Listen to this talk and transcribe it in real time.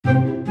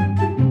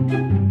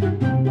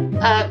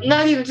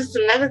not even just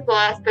the medical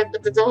aspect,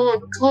 but the whole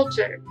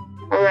culture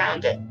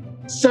around it.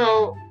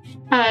 So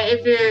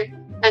if you're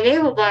an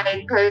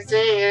able-bodied person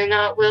and you're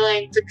not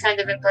willing to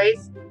kind of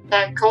embrace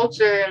that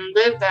culture and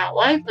live that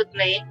life with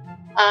me,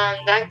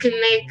 that can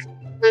make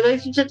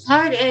relationships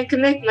hard, and it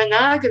can make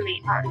monogamy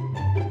hard.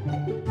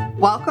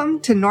 Welcome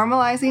to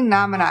Normalizing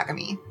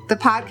Non-Monogamy, the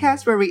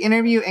podcast where we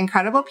interview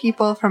incredible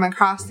people from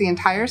across the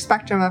entire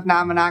spectrum of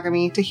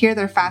non-monogamy to hear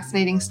their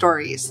fascinating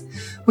stories.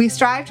 We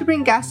strive to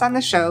bring guests on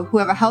the show who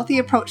have a healthy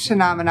approach to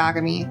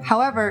non-monogamy.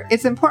 However,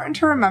 it's important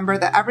to remember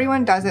that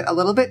everyone does it a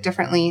little bit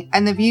differently,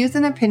 and the views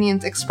and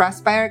opinions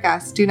expressed by our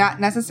guests do not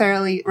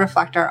necessarily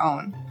reflect our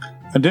own.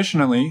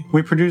 Additionally,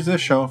 we produce this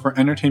show for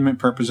entertainment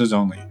purposes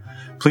only.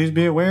 Please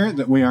be aware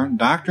that we aren't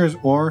doctors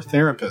or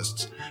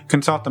therapists.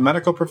 Consult the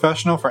medical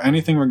professional for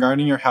anything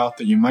regarding your health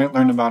that you might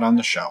learn about on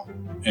the show.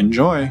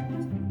 Enjoy!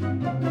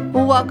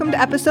 Welcome to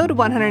episode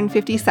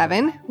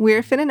 157.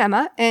 We're Finn and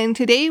Emma, and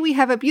today we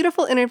have a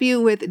beautiful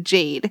interview with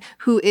Jade,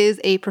 who is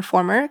a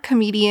performer,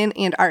 comedian,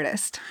 and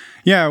artist.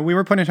 Yeah, we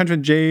were put in touch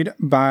with Jade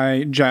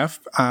by Jeff,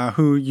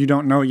 who you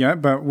don't know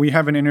yet, but we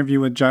have an interview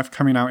with Jeff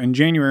coming out in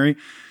January.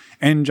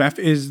 And Jeff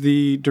is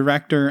the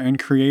director and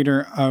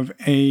creator of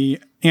a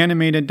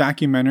animated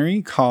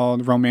documentary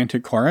called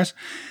Romantic Chorus.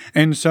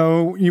 And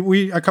so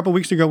a couple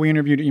weeks ago, we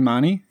interviewed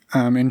Imani,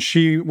 and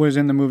she was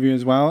in the movie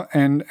as well,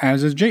 and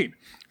as is Jade.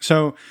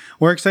 So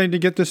we're excited to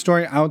get this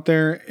story out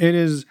there. It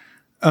is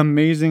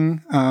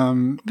amazing.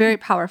 Very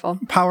powerful.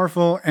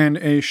 Powerful and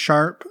a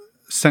sharp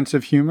sense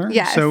of humor.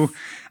 Yes. So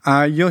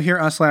you'll hear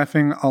us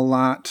laughing a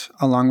lot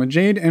along with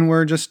Jade, and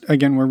we're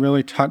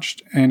really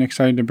touched and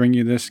excited to bring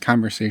you this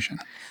conversation.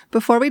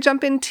 Before we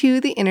jump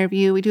into the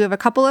interview, we do have a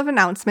couple of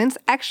announcements.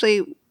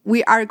 Actually,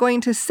 we are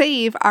going to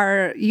save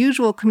our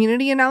usual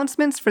community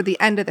announcements for the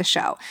end of the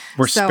show.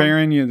 We're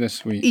sparing you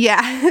this week.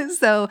 Yeah.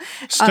 So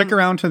stick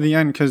around to the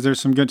end because there's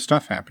some good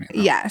stuff happening.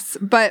 Yes.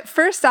 But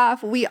first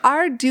off, we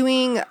are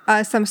doing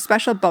some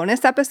special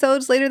bonus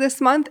episodes later this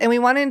month, and we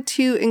wanted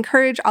to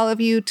encourage all of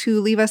you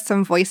to leave us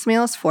some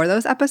voicemails for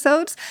those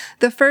episodes.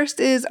 The first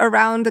is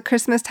around the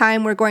Christmas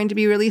time. We're going to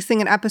be releasing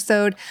an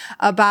episode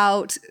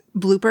about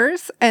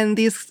bloopers, and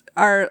these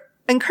are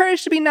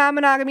encouraged to be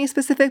non-monogamy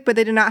specific, but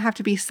they do not have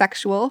to be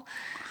sexual.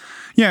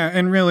 Yeah,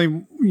 and really,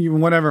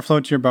 whatever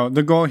floats your boat.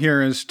 The goal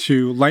here is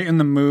to lighten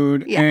the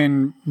mood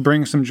and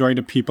bring some joy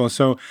to people.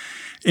 So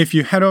if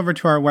you head over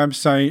to our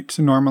website,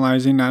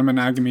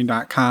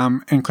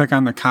 normalizingnonmonogamy.com, and click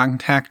on the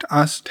Contact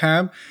Us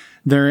tab,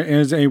 there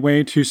is a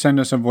way to send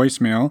us a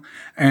voicemail,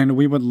 and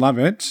we would love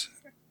it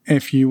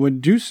if you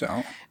would do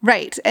so.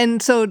 Right.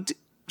 And so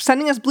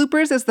sending us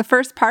bloopers is the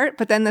first part,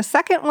 but then the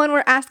second one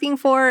we're asking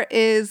for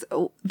is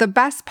the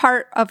best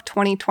part of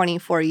 2020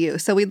 for you.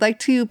 So we'd like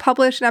to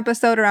publish an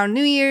episode around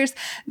New Year's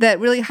that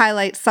really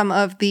highlights some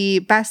of the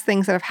best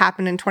things that have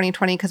happened in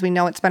 2020 because we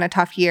know it's been a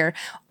tough year.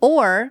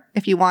 Or,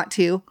 if you want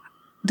to,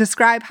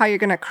 describe how you're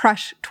going to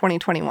crush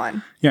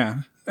 2021. Yeah.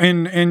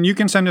 And you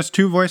can send us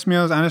 2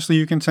 voicemails. Honestly,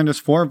 you can send us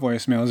 4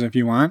 voicemails if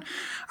you want.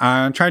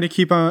 Try to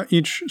keep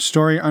each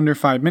story under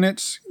 5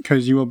 minutes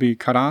because you will be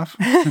cut off.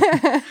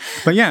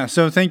 But yeah,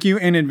 so thank you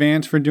in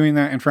advance for doing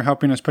that and for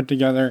helping us put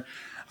together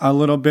a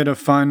little bit of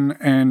fun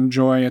and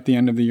joy at the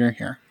end of the year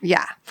here.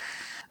 Yeah.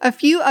 A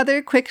few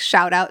other quick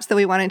shout outs that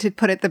we wanted to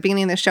put at the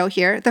beginning of the show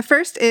here. The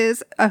first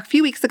is a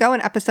few weeks ago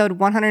in episode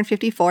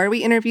 154,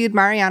 we interviewed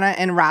Mariana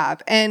and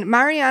Rob. And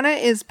Mariana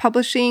is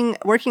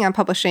working on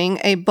publishing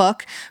a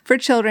book for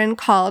children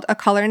called A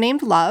Color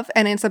Named Love,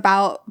 and it's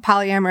about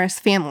polyamorous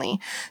family.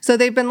 So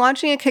they've been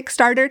launching a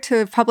Kickstarter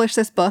to publish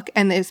this book,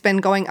 and it's been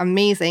going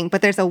amazing.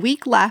 But there's a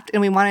week left, and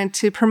we wanted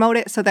to promote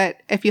it so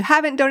that if you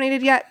haven't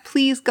donated yet,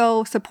 please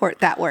go support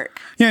that work.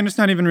 Yeah, and it's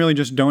not even really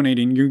just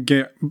donating. You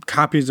get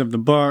copies of the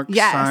book.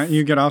 Yes.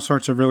 You get all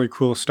sorts of really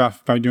cool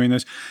stuff by doing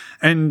this.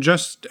 And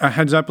just a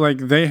heads up,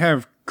 they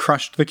have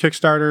crushed the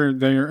Kickstarter.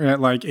 They're at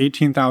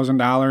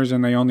 $18,000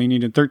 and they only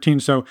needed 13.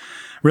 So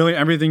really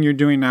everything you're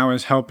doing now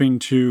is helping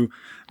to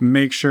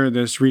make sure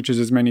this reaches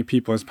as many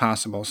people as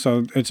possible.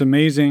 So it's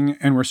amazing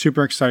and we're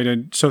super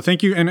excited. So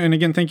thank you. And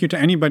again, thank you to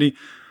anybody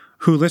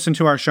who listened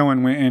to our show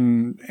and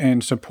went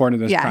and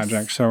supported this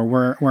project. So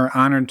we're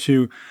honored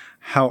to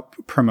help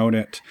promote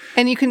it.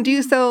 And you can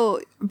do so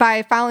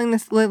by following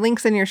the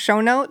links in your show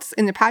notes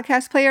in the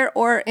podcast player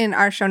or in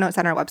our show notes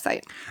on our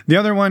website. The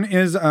other one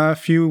is a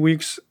few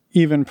weeks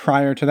even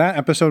prior to that,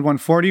 episode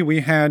 140, we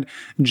had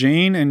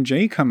Jane and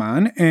Jay come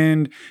on,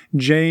 and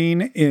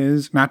Jane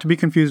is not to be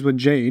confused with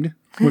Jade.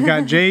 We've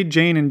got Jade,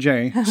 Jane, and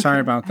Jay.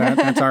 Sorry about that.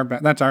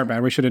 That's our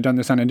bad. We should have done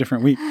this on a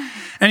different week.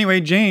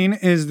 Anyway, Jane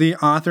is the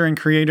author and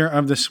creator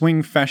of the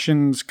Swing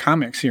Fashions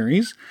comic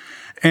series.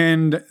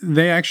 And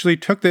they actually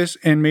took this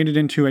and made it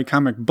into a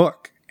comic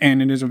book,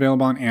 and it is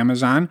available on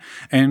Amazon.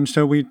 And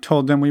so we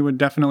told them we would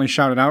definitely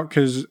shout it out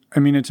because,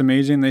 it's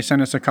amazing. They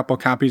sent us a couple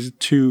copies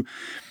to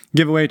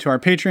giveaway to our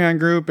Patreon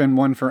group and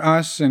one for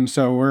us. And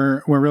so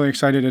we're really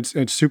excited.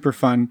 It's super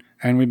fun,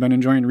 and we've been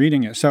enjoying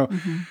reading it. So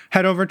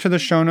head over to the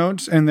show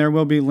notes, and there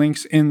will be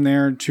links in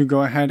there to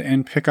go ahead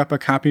and pick up a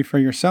copy for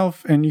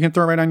yourself. And you can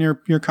throw it right on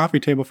your coffee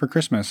table for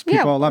Christmas.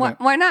 People will love it.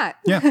 Why not?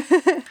 Yeah.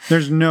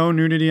 There's no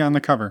nudity on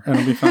the cover.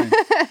 It'll be fine.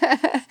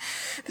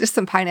 Just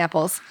some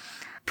pineapples.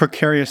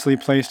 Precariously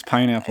placed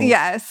pineapples.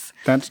 Yes.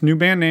 That's new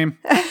band name.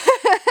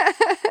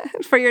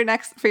 For your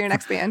next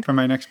band. For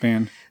my next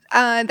band.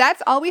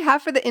 That's all we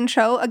have for the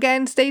intro.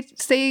 Again, stay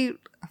tuned.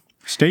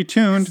 Stay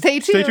tuned. Stay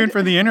tuned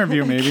for the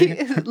interview,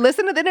 maybe.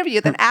 Listen to the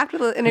interview. Then after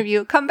the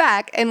interview, come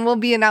back and we'll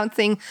be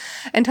announcing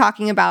and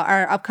talking about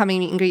our upcoming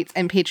meet and greets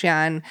and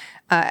Patreon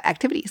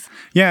activities.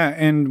 Yeah,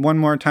 and one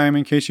more time,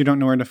 in case you don't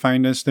know where to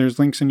find us, there's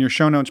links in your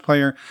show notes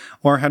player,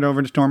 or head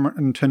over to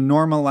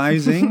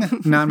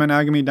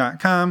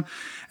normalizingnonmonogamy.com,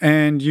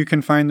 and you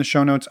can find the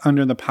show notes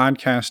under the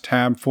podcast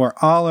tab for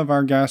all of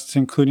our guests,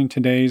 including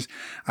today's,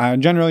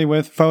 generally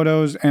with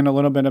photos and a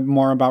little bit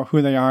more about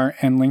who they are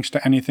and links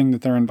to anything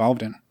that they're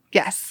involved in.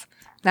 Yes.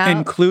 Now,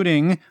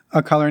 including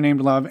A Color Named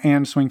Love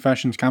and Swing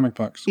Fashions comic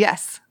books.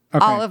 Yes.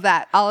 Okay. All of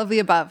that. All of the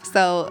above.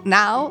 So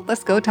now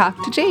let's go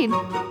talk to Jade.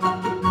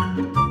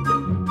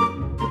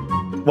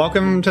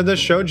 Welcome to the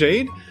show,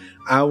 Jade.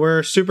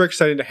 We're super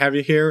excited to have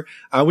you here.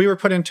 We were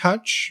put in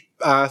touch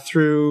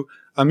through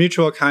a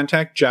mutual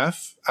contact,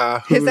 Jeff.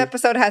 His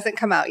episode hasn't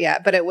come out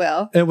yet, but it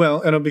will. It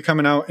will. It'll be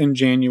coming out in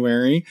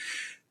January.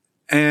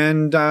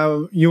 And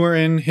you were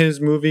in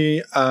his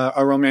movie,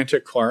 A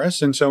Romantic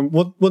Chorus. And so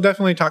we'll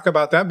definitely talk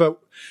about that. But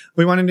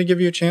we wanted to give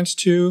you a chance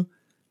to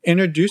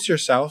introduce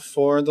yourself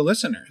for the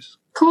listeners.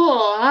 Cool.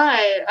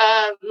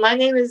 Hi. My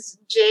name is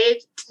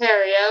Jade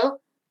Terrio.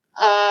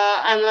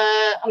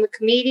 I'm a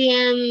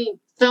comedian,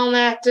 film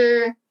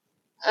actor,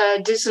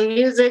 do some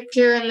music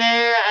here and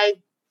there.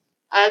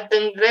 I've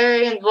been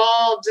very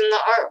involved in the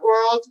art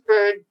world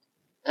for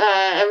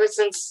ever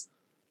since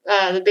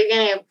the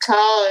beginning of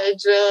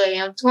college, really.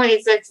 I'm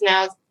 26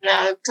 now,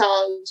 out of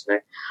college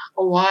for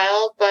a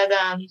while, but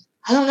I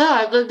don't know.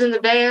 I've lived in the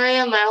Bay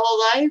Area my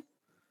whole life.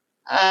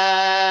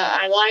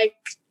 I like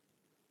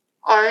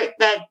art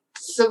that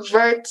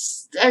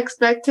subverts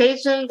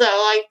expectations.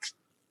 I like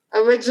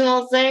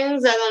original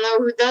things. I don't know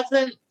who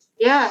doesn't.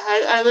 Yeah,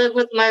 I live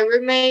with my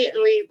roommate,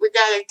 and we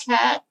got a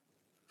cat.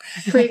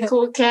 Pretty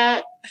cool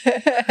cat.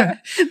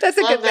 That's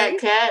a Love good thing. that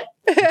cat.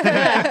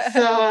 Yeah,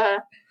 so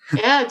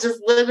yeah, just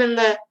living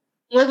the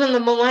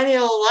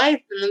millennial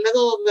life in the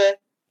middle of the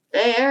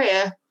Bay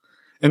Area.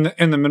 In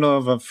the middle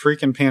of a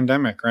freaking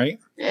pandemic, right?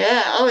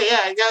 Yeah. Oh yeah,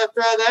 I gotta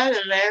throw that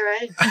in there,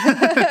 right?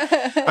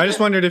 I just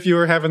wondered if you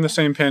were having the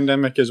same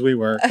pandemic as we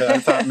were. 'Cause I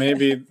thought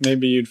maybe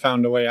you'd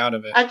found a way out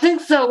of it. I think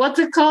so. What's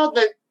it called?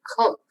 The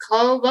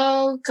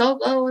Kobo? Or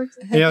something?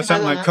 Yeah,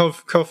 something like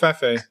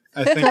Kofefe,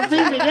 I think.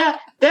 Kofifi, yeah.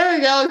 There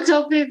we go.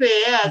 Kofifi,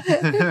 yeah.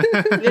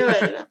 Knew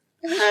it.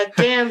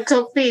 Damn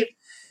Kofifi.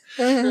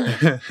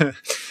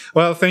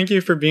 Well, thank you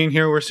for being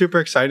here. We're super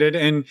excited.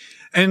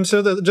 And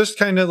so just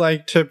kind of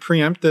like to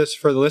preempt this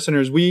for the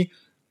listeners, we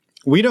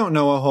don't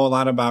know a whole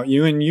lot about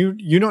you, and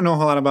you don't know a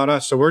whole lot about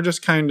us. So we're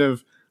kind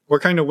of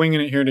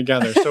winging it here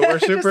together. So we're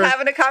super just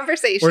having a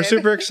conversation. We're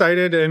super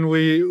excited, and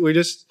we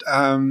just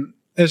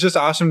it's just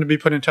awesome to be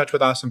put in touch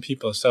with awesome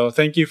people. So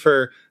thank you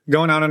for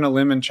going out on a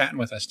limb and chatting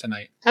with us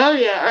tonight. Oh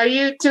yeah. Are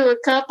you two a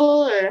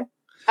couple, or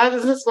how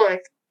does this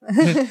work?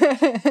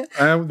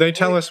 They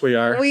tell us we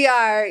are. We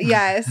are,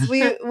 yes.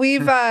 We're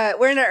in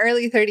our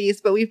early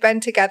 30s, but we've been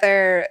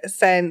together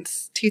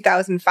since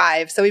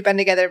 2005. So we've been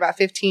together about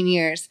 15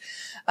 years.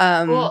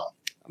 Cool.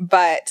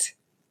 But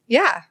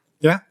yeah.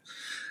 Yeah.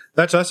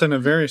 That's us in a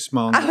very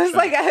small I was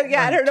like,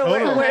 I don't know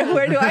Totally.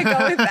 where do I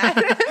go with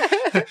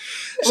that?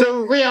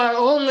 So we are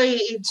only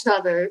each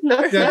other.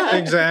 No, yeah,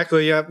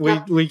 exactly. Yeah,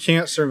 we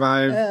can't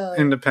survive Oh.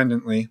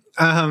 independently.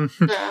 no.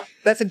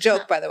 That's a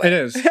joke, by the way. It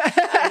is.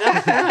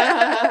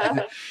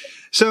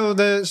 So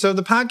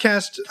the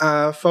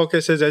podcast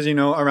focuses, as you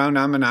know, around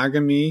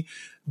non-monogamy,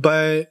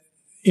 but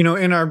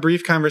in our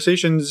brief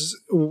conversations,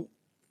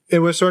 it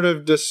was sort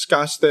of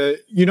discussed that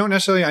you don't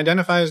necessarily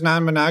identify as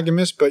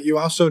non-monogamous, but you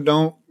also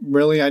don't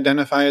really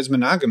identify as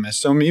monogamous.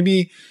 So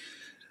maybe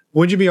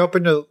would you be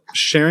open to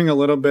sharing a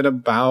little bit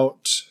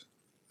about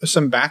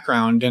some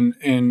background and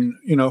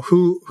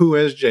who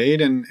is Jade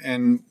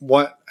and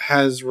what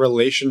has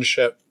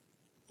relationship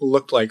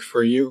looked like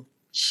for you?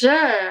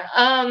 Sure.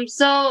 I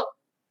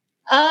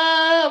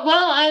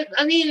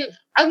mean,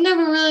 I've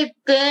never really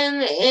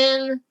been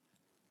in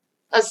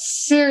a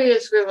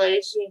serious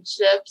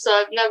relationship, so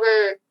I've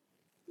never,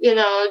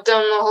 done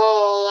the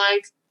whole,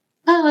 like,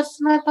 oh,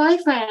 it's my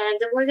boyfriend,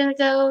 and we're gonna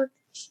go,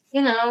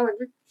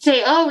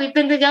 say, oh, we've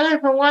been together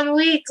for 1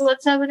 week,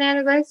 let's have an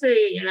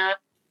anniversary, I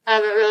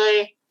haven't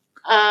really,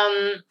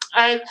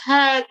 I've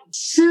had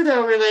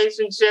pseudo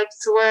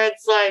relationships where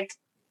it's like,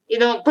 you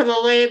don't put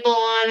a label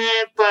on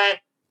it,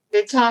 but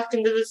you're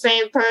talking to the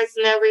same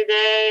person every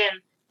day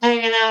and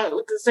hanging out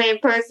with the same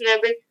person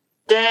every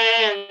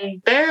day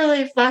and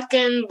barely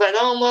fucking, but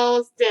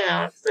almost,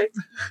 it's like,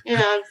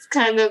 it's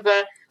kind of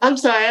a, I'm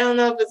sorry, I don't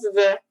know if this is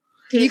a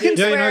You can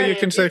Yeah, swear. you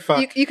can say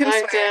fuck. You can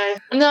swear. Okay.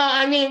 No,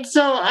 I mean,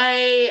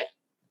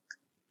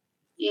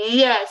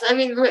 yes, I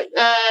mean,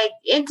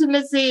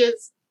 intimacy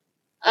is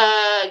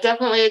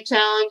definitely a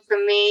challenge for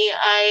me.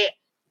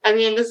 I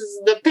mean, this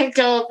is the pink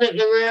elephant in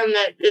the room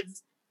that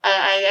is,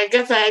 I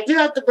guess I do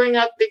have to bring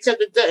up because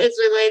it's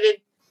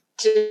related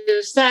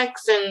to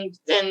sex and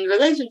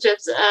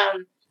relationships.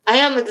 I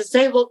am a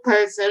disabled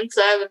person,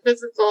 so I have a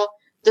physical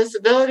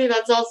disability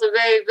that's also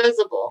very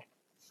visible.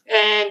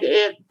 And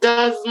it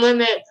does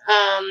limit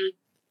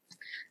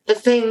the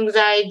things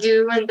I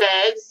do in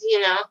bed,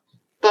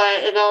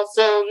 but it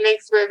also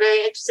makes for a very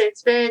interesting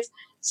experience.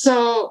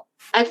 So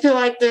I feel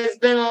like there's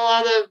been a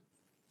lot of,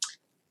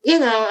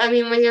 I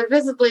mean, when you're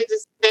visibly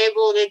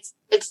disabled,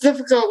 it's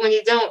difficult when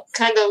you don't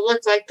kind of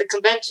look like the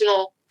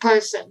conventional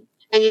person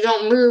and you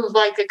don't move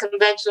like a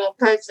conventional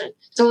person.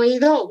 So when you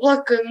don't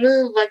look or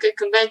move like a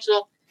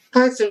conventional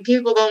person,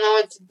 people don't know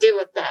what to do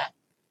with that.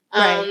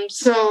 Right.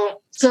 So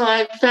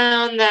I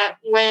found that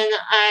when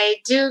I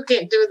do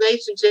get into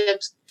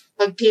relationships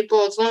with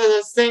people, it's one of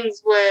those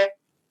things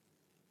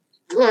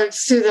or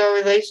pseudo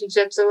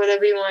relationships or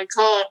whatever you want to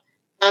call it.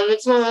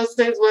 It's one of those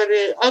things where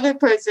the other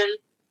person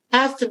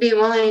has to be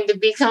willing to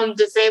become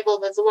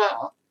disabled as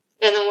well,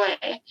 in a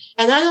way.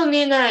 And I don't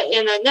mean that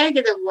in a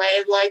negative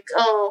way, like,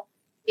 oh,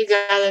 you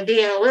gotta be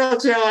in a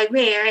wheelchair like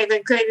me or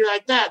anything crazy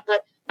like that.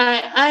 But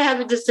I have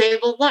a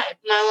disabled life.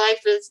 My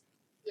life is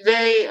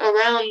very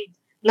around,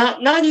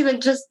 not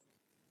even just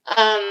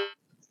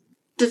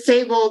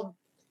disabled,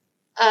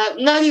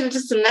 not even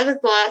just the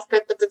medical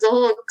aspect, but there's a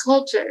whole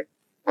culture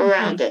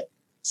around it.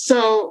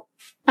 So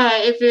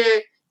if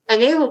you're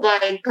an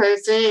able-bodied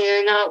person and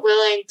you're not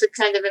willing to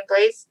kind of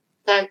embrace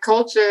that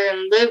culture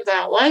and live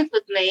that life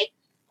with me,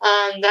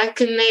 that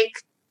can make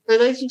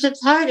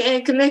relationships hard, and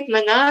it can make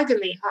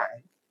monogamy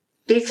hard.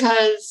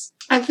 Because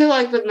I feel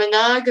like with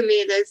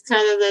monogamy, there's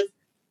kind of this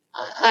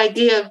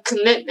idea of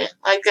commitment.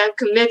 Like I'm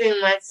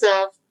committing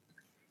myself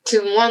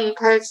to one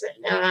person,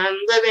 and I'm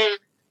living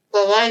the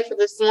life of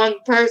this one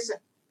person.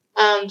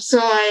 So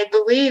I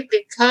believe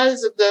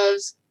because of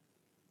those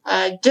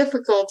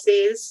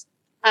difficulties,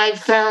 I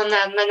found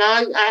that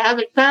I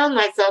haven't found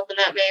myself in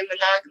that many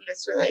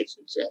monogamous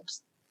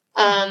relationships.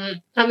 I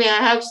mean,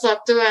 I have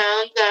slept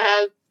around.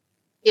 I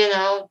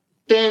have,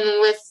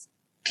 been with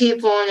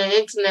people in an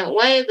intimate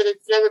way, but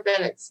it's never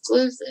been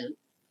exclusive.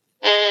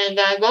 And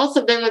I've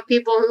also been with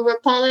people who were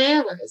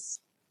polyamorous.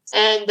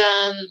 And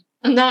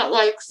I'm not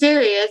like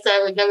serious.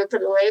 I would never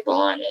put a label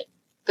on it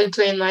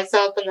between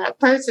myself and that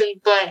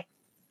person. But,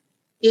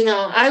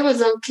 I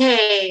was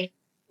okay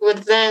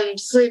with them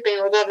sleeping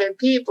with other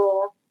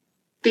people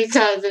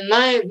because in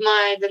my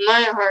mind, in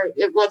my heart,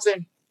 it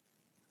wasn't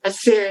a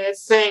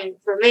serious thing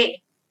for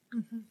me.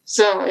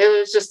 So it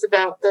was just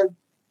about the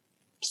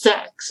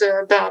sex or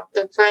about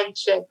the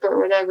friendship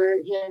or whatever,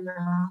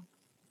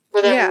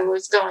 whatever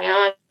was going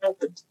on at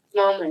the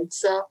moment.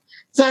 So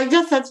I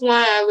guess that's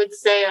why I would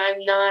say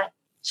I'm not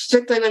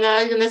strictly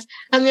monogamous.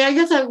 I mean, I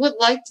guess I would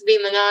like to be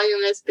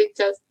monogamous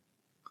because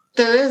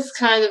there is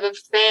kind of a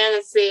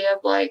fantasy of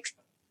like,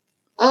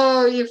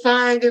 oh, you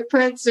find your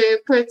prince or your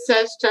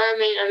princess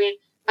charming. I mean,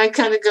 I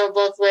kind of go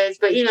both ways,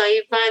 but you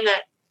find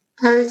that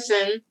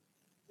person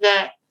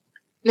that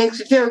makes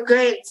you feel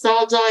great,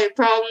 solves all your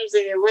problems,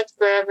 and you're with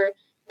forever.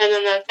 And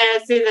then that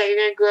fantasy that you're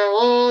going to grow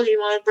old, you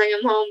want to bring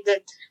them home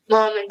to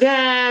mom and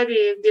dad,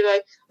 you'd be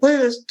like, look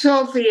at this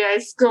trophy I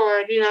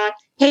scored. I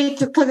hate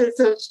to put it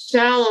so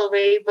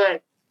shallowly,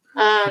 but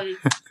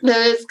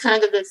there is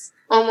kind of this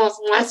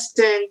almost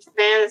Western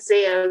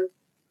fantasy of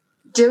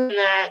doing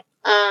that.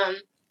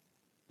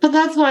 But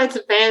that's why it's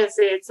a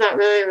fantasy. It's not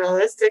really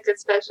realistic,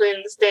 especially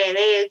in this day and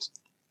age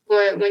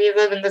when you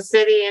live in the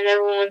city and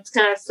everyone's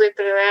kind of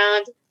sleeping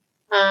around.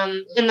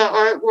 In the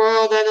art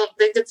world, I don't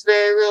think it's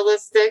very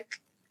realistic,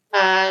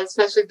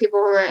 especially people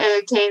who are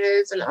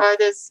entertainers and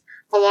artists.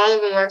 A lot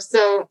of them are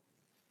so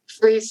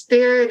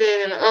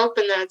free-spirited and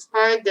open that it's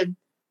hard to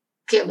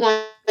get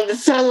one to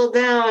settle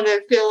down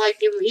or feel like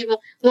you even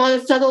want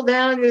to settle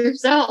down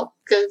yourself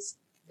because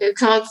you're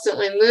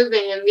constantly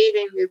moving and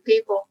meeting new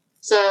people.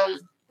 So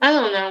I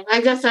don't know.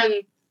 I guess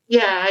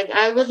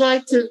I would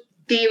like to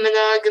be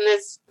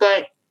monogamous,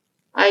 but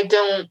I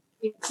don't.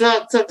 It's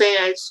not something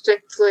I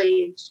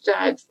strictly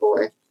strive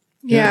for.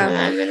 Yeah. When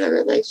I'm in a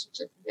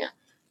relationship. Yeah.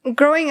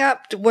 Growing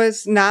up,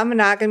 was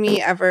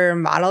non-monogamy ever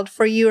modeled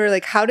for you? Or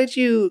like, how did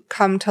you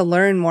come to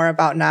learn more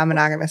about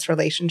non-monogamous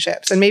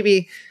relationships? And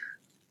maybe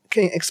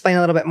can you explain a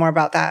little bit more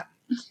about that?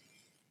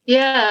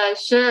 Yeah,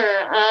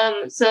 sure.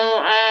 So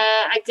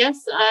I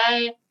guess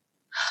I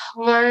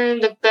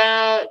learned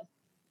about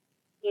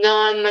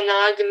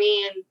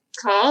non-monogamy in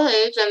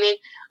college. I mean,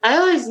 I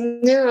always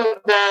knew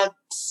about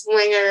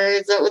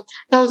swingers. That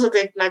was what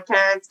my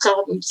parents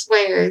called them,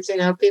 swingers.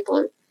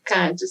 People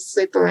kind of just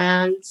sleep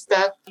around and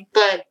stuff.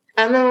 But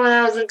I remember when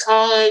I was in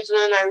college,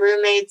 one of my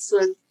roommates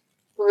was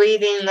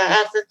reading The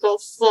Ethical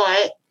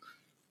Slut.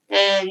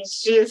 And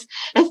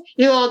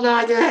you all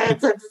nod your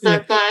heads like it's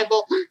our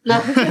Bible. No,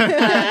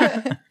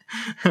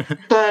 But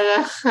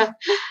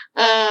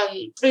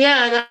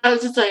yeah, and I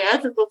was just like,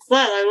 ethical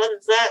slut. Like, what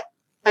is that?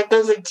 Like,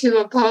 those are two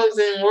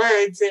opposing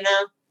words, you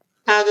know.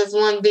 How does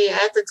one be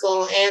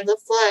ethical and a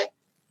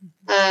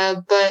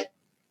slut? But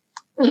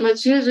when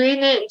she was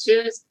reading it and she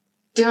was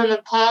doing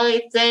the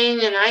poly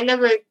thing, and I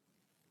never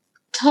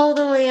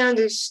totally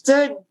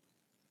understood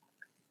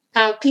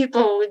how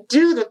people would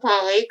do the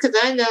poly, because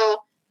I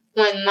know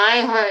when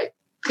my heart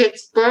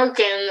gets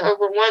broken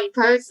over one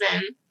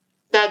person,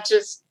 that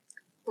just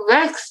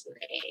wrecks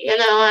me. You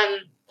know,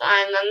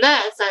 I'm a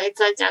mess. It's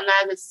like I'm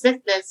out of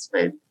sickness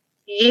for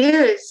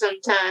years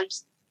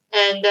sometimes,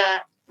 and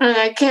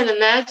I can't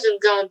imagine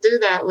going through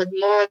that with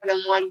more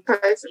than one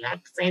person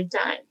at the same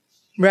time.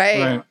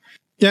 Right.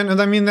 Yeah, no,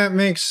 I mean, it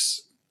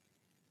makes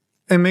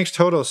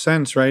total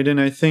sense, right? And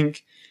I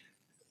think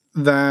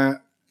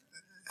that,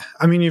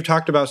 I mean, you've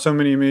talked about so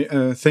many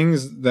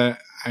things that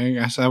I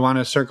guess I want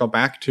to circle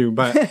back to,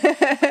 but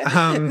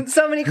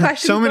so many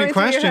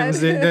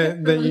questions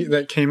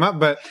that came up,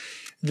 but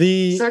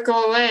the circle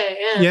away.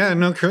 Yeah,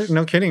 no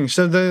kidding.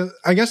 So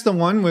I guess the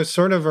one was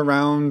sort of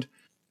around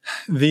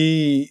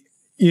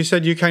you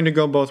said you kind of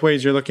go both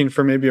ways. You're looking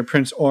for maybe a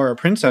prince or a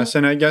princess. Mm-hmm.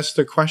 And I guess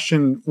the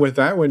question with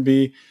that would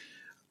be,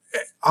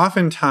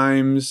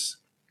 oftentimes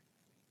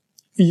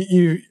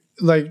you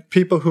like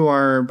people who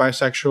are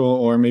bisexual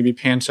or maybe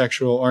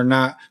pansexual or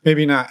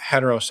maybe not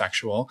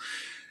heterosexual,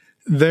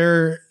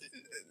 their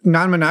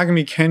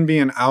non-monogamy can be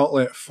an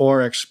outlet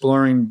for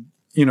exploring,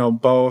 you know,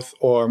 both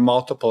or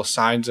multiple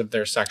sides of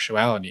their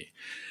sexuality.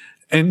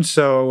 And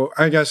so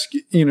I guess,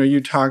 you know,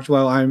 you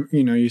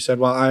said,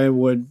 well, I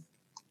would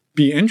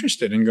be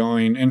interested in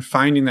going and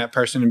finding that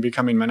person and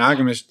becoming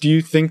monogamous. Do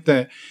you think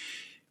that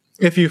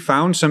if you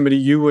found somebody,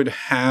 you would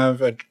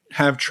have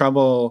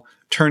trouble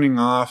turning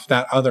off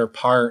that other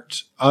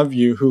part of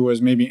you who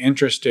was maybe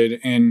interested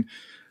in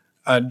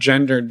a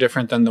gender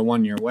different than the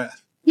one you're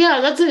with? Yeah,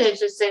 that's an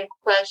interesting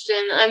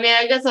question. I mean,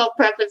 I guess I'll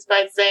preface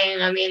by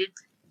saying, I mean,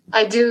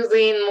 I do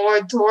lean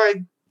more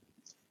toward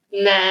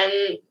men,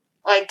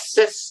 like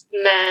cis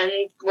men,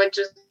 which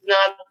is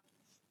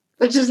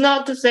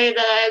not to say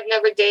that I've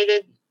never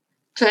dated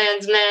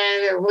trans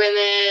men or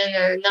women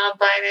or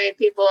non-binary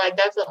people. I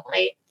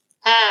definitely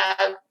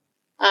have.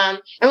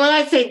 And when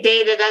I say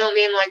dated, I don't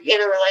mean like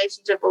in a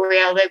relationship where we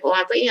have label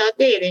on, but, you know,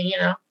 dating, you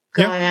know,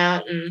 going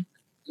out and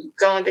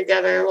going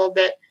together a little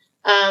bit.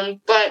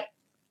 But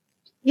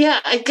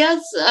yeah, I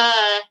guess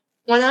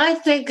when I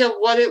think of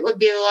what it would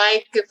be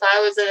like if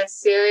I was in a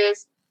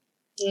serious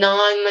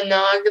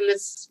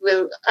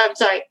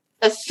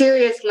a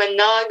serious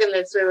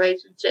monogamous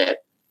relationship,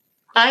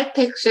 I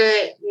picture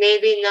it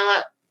maybe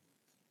not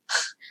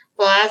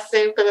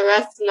lasting for the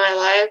rest of my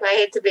life. I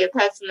hate to be a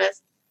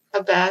pessimist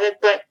about it,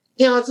 but,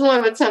 you know, it's more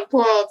of a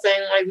temporal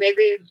thing. Like,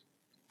 maybe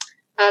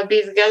I'll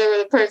be together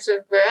with a person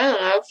for, I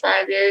don't know,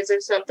 5 years or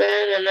something,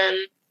 and then,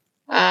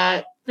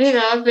 you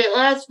know, if it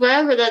lasts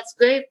forever, that's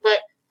great, but,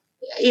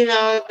 you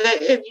know,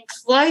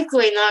 it's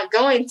likely not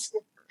going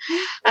to.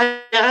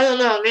 I don't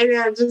know, maybe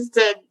I'm just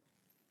I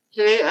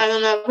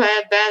don't know if I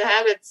have bad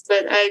habits,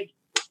 but I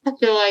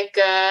feel like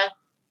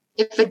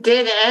if it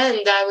did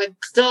end, I would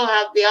still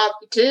have the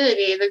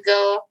opportunity to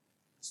go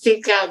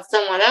seek out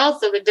someone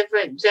else of a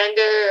different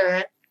gender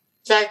or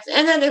sex.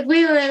 And then if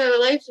we were in a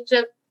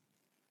relationship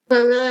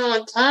for a really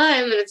long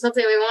time and it's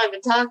something we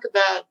wanted to talk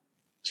about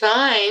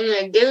trying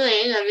and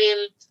doing, I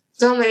mean,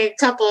 so many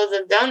couples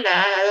have done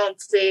that. I don't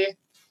see.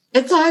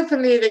 It's hard for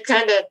me to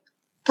kind of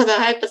put a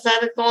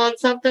hypothetical on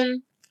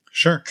something.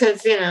 Sure.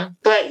 Because, you know,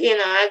 but, you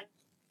know,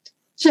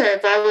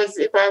 if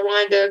I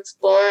wanted to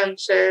explore, I'm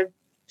sure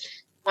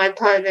my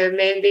partner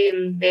maybe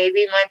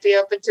might be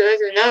open to it.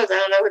 Who knows? I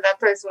don't know who that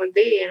person would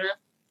be, you know?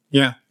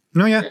 Yeah.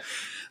 No, yeah.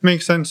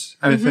 Makes sense,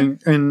 I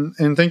think. And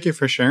thank you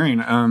for sharing.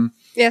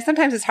 Yeah,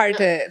 sometimes it's hard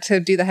to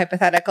do the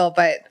hypothetical,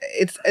 but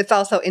it's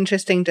also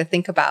interesting to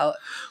think about.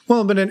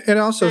 Well, but it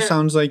also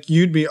sounds like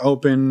you'd be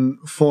open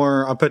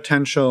for a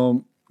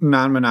potential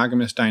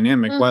non-monogamous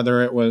dynamic,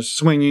 whether it was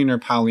swinging or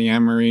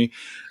polyamory,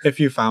 if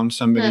you found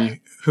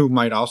somebody who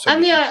might also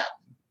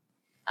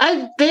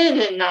I've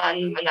been in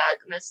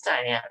non-monogamous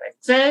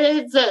dynamics.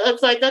 And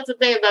it's like, that's the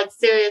thing about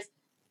serious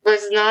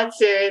versus not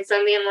serious.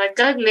 I mean, like,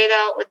 I've made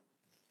out with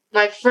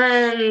my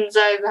friends.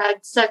 I've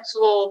had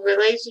sexual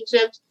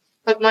relationships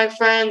with my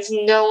friends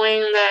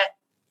knowing that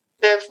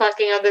they're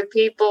fucking other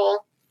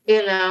people,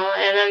 you know,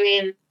 and I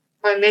mean,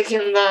 or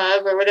making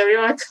love or whatever you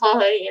want to call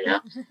it, you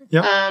know.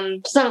 Yep.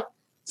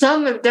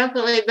 Some have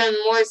definitely been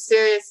more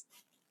serious.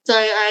 So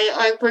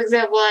I, for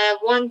example, I have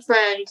one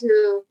friend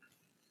who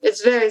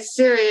is very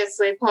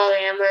seriously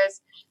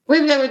polyamorous.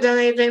 We've never done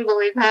anything, but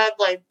we've had,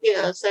 like, you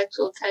know,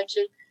 sexual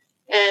tension.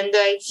 And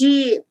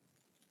he's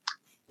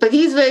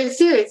very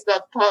serious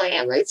about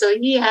polyamory. So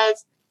he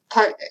has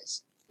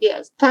partners. He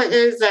has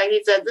partners that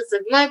he said, this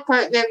is my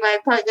partner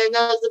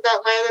knows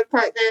about my other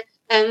partner.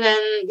 And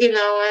then, you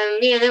know, and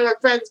me and him are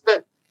friends,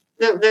 but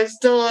there's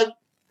still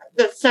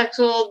the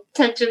sexual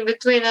tension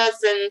between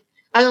us. And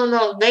I don't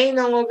know if they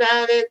know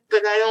about it,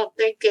 but I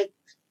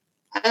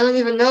don't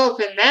even know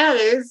if it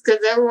matters, because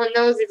everyone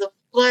knows he's a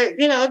like,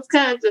 it's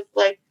kind of just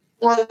like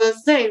one of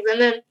those things.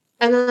 And then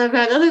I've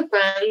had other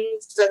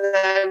friends that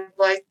I've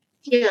like,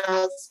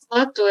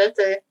 slept with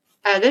or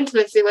had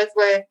intimacy with,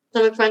 where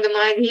another friend of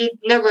mine, he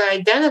never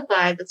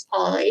identified as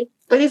poly,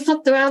 but he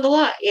slept around a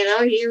lot.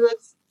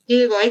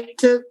 He liked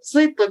to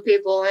sleep with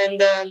people,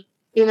 and I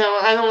don't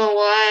know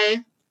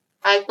why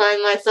I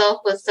find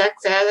myself with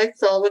sex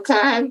addicts all the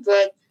time,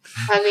 but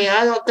I mean,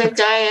 I don't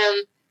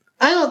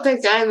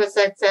think I'm a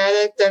sex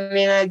addict. I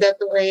mean, I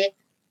definitely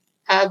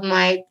have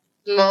my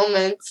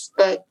moments,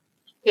 but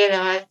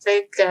I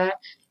think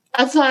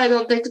that's why I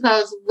don't think if I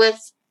was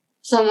with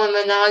someone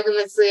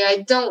monogamously,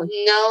 I don't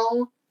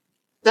know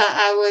that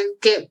I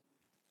would get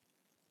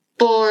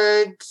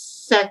bored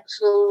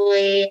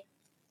sexually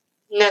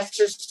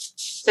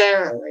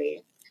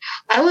necessarily.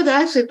 I would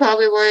actually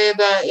probably worry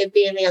about it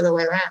being the other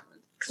way around,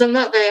 because I'm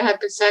not very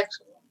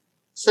hypersexual.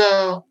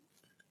 So,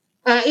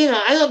 I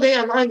don't think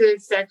I'm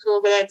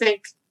undersexual, but I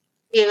think,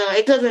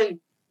 it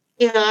doesn't,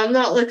 I'm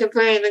not looking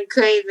for anything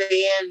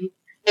crazy. And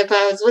if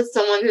I was with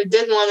someone who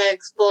did want to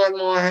explore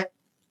more,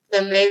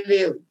 then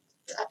maybe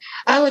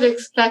I would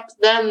expect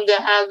them to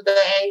have the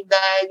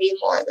anxiety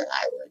more than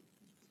I would,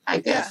 I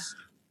guess.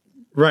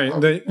 Right.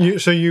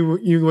 So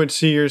you would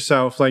see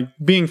yourself like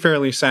being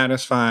fairly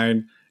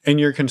satisfied, and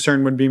your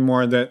concern would be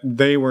more that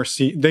they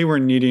were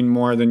needing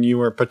more than you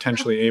were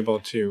potentially able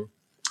to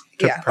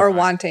provide. Or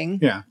wanting.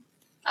 Yeah.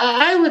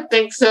 I would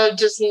think so,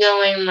 just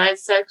knowing my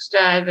sex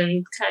drive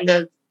and kind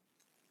of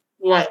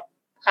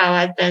how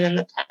I've been in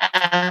the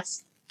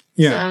past.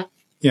 Yeah. So,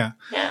 yeah.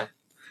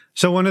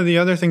 So one of the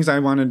other things I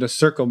wanted to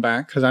circle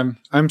back, because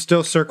I'm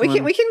still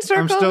circling. We can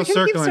circle. I'm still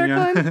circling.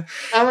 Yeah.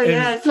 Oh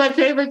yeah, it's my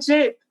favorite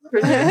shape.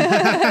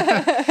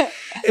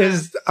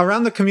 Is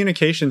around the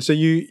communication. So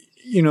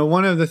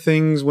one of the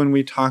things when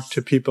we talk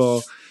to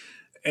people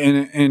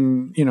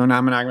in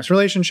non-monogamous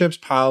relationships,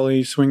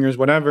 poly, swingers,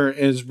 whatever,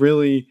 is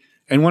really,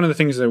 and one of the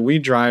things that we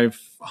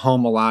drive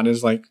home a lot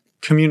is like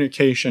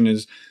communication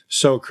is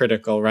so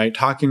critical, right?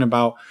 Talking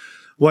about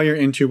what you're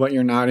into, what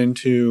you're not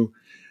into.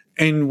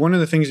 And one of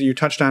the things that you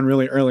touched on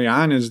really early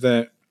on is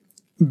that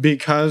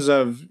because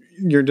of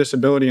your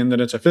disability and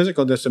that it's a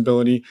physical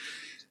disability,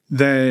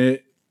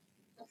 that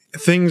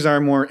things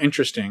are more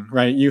interesting,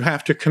 right? You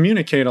have to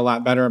communicate a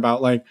lot better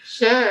about like,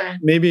 sure,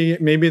 maybe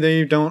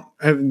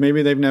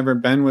they've never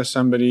been with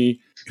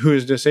somebody who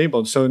is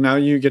disabled. So now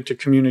you get to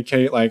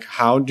communicate like,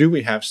 how do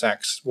we have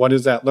sex? What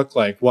does that look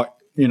like?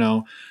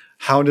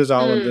 How does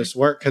all of this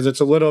work? Because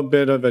it's a little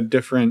bit of a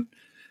different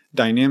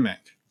dynamic.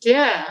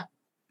 Yeah.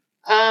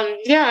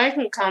 I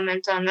can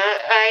comment on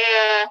that.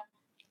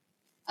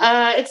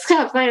 It's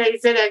kind of funny that you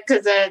say that,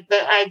 because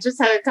I just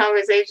had a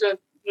conversation with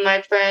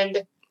my friend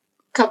a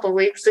couple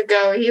weeks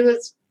ago. He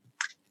was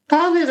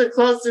probably the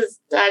closest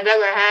I've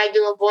ever had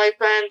to a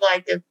boyfriend.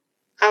 Like, if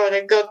I were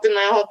to go through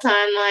my whole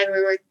timeline,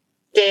 we were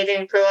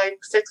dating for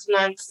like 6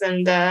 months,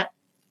 and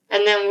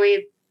then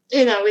we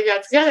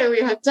got together,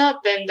 we hooked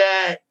up, and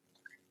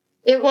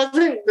it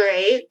wasn't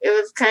great. It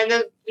was kind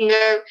of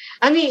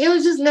it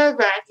was just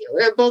nerve-wracking.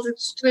 We were both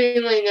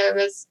extremely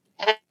nervous,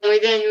 and we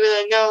didn't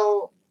really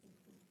know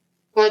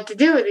what to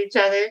do with each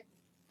other.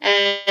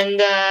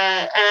 And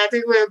I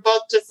think we were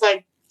both just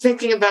like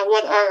thinking about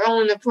what our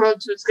own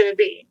approach was going to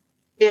be,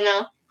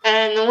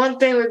 And the one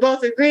thing we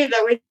both agreed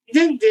that we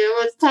didn't do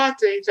was talk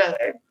to each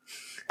other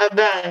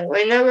about it.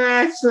 We never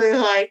actually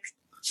like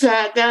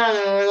sat down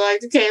and were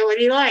like, okay, what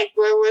do you like?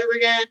 What are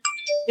we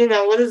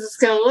gonna, what is this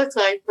gonna look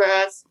like for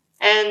us?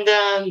 And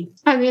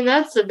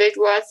that's the big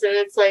lesson.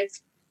 It's like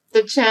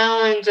the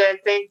challenge, I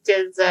think,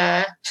 is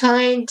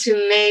trying to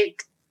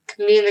make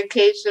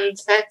communication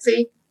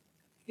sexy.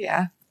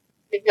 Yeah.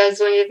 Because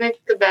when you think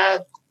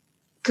about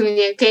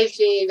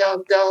communication, you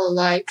don't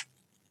want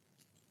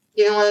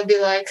to be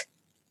like,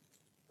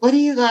 what do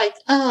you like?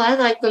 Oh, I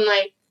like when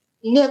my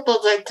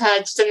nipples are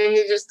touched, and then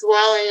you're just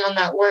dwelling on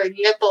that word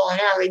nipple and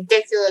how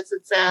ridiculous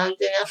it sounds,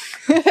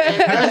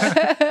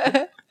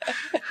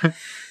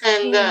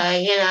 And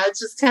it's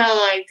just kind of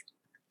like,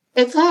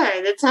 it's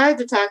hard. It's hard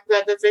to talk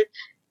about this.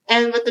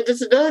 And with the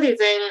disability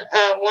thing,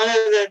 one of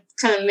the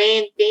kind of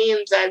main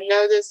themes I've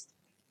noticed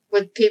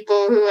with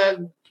people who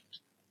have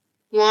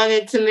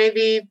wanted to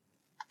maybe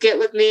get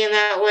with me in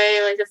that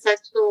way, like a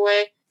sexual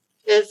way,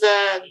 is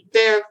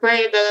they're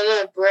afraid that I'm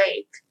going to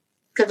break.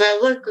 Because I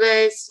look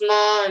very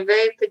small and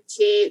very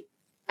petite.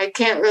 I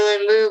can't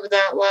really move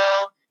that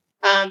well.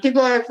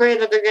 People are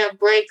afraid that they're going to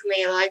break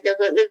me. Like, if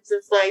it's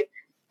just like,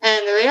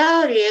 and the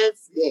reality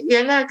is,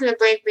 you're not going to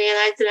break me, and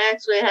I can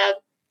actually have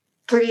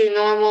pretty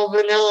normal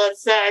vanilla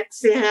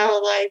sex,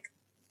 like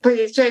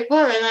pretty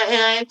straightforward, and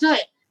I enjoy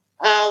it.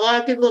 A lot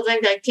of people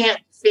think I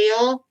can't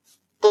feel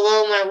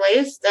below my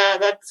waist.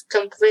 That's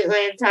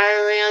completely,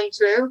 entirely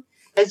untrue.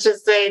 It's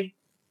just they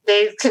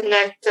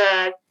connect,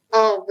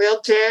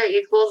 wheelchair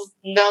equals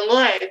numb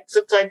legs.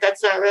 It's like,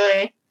 that's not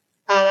really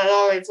how that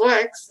always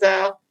works.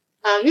 So,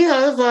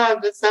 there's a lot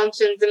of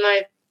assumptions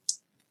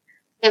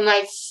in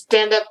my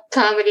stand-up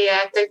comedy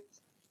act.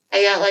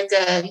 I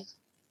got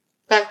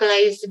back when I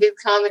used to do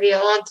comedy a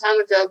long time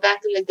ago,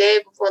 back in the day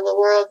before the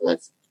world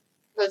was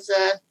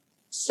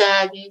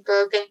sad and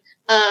broken.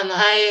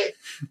 I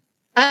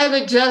have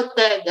a joke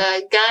that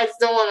guys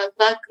don't want to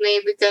fuck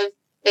me because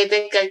they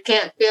think I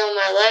can't feel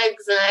my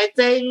legs, and I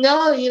say,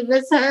 no, you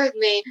misheard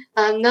me.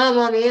 I'm numb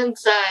on the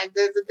inside.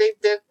 There's a big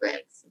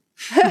difference.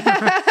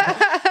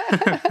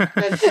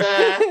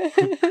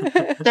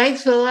 But,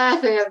 thanks for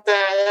laughing at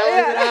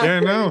that. Yeah,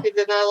 no. If you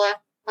did not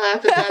laugh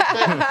at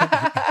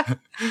that.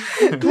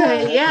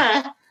 But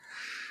yeah,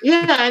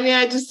 I mean,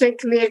 I just think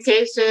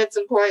communication, it's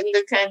important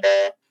to kind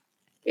of,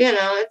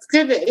 it's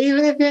good that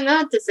even if you're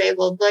not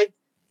disabled, like,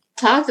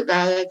 talk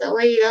about it. That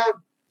way you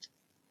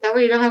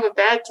don't have a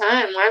bad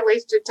time. Why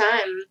waste your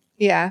time?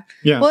 Yeah.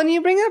 Well, and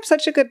you bring up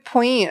such a good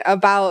point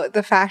about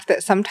the fact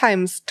that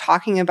sometimes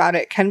talking about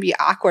it can be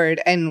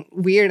awkward and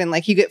weird, and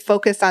like you get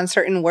focused on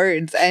certain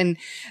words. And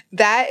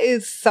that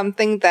is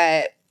something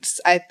that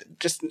I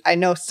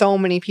know so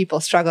many people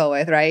struggle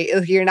with, right?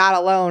 You're not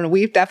alone.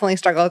 We've definitely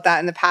struggled with that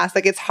in the past.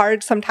 Like, it's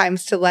hard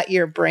sometimes to let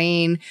your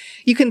brain,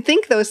 you can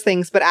think those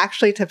things, but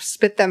actually to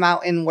spit them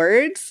out in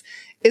words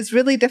is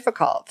really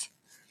difficult.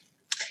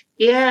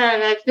 Yeah,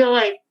 and I feel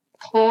like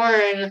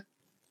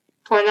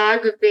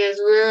pornography has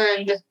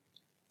ruined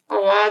a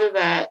lot of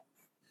that.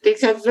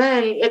 Because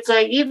then it's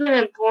like, even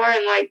in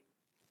porn, like,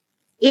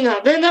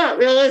 they're not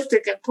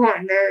realistic in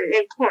porn. They're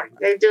in porn.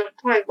 They're doing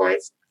porn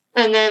voice.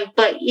 And then,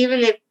 but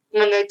even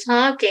when they're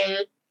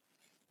talking,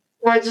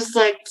 or just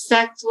like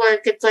sex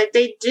work, it's like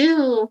they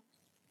do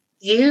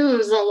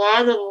use a lot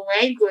of the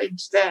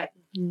language that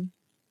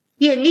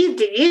you need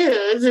to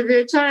use if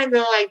you're trying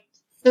to, like,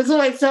 there's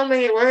only so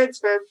many words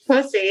for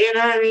pussy, you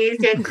know what I mean?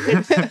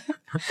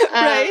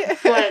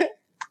 Right.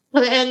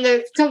 And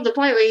there comes a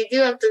point where you do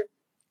have to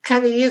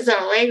kind of use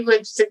that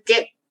language to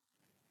get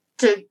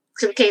to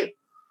communicate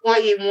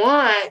what you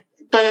want.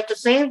 But at the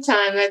same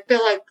time, I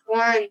feel like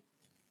porn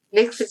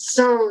makes it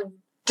so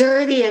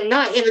dirty, and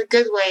not in a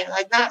good way.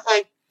 Like, not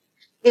like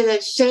in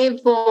a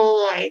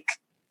shameful, like,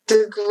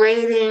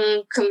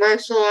 degrading,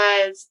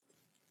 commercialized,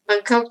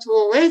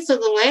 uncomfortable way. So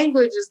the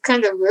language is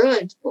kind of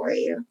ruined for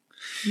you.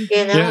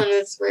 In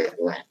this weird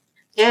way.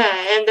 Yeah,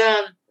 and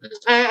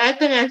I've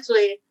been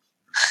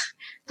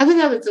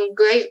having some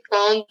great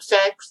phone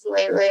sex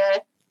lately.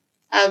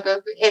 I have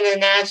an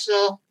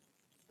international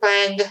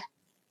friend,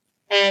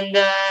 and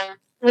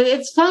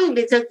it's fun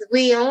because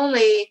we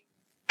only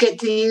get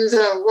to use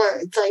our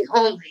words, like,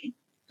 only,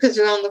 because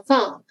we're on the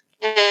phone.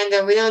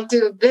 And we don't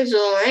do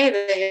visual or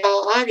anything,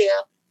 all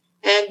audio.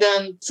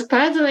 And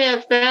surprisingly,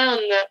 I've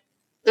found that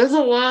there's a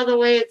lot of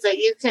ways that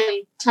you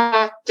can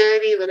talk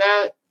dirty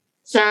without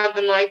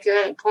sounding like you're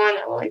in a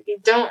porno. Like, you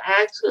don't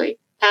actually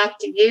have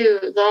to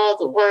use all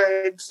the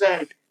words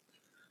that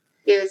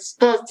you're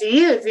supposed to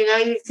use.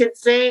 You could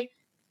say,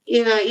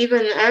 even,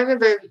 I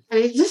remember,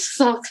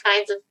 just all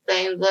kinds of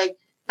things. Like,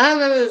 I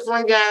remember this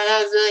one guy when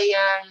I was really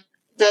young.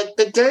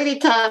 The dirty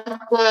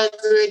talk was,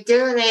 we were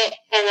doing it,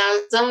 and I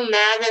was so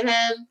mad at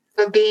him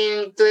for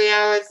being 3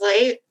 hours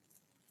late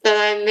that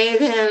I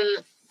made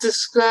him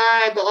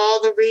describe all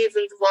the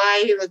reasons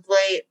why he was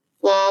late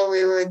while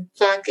we were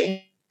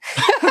fucking.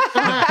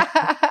 I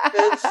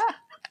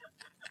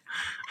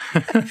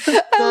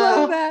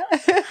love that.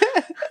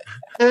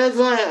 There was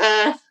one,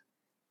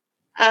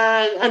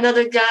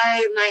 another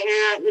guy,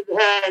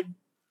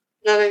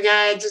 another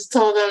guy just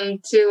told him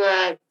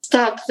to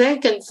stop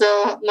thinking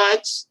so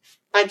much.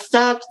 Like,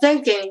 stop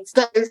thinking.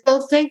 You're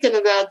still thinking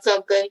about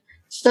something.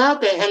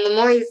 Stop it. And the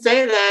more you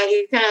say that,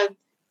 you kind of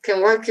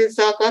can work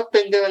yourself up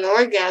into an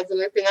orgasm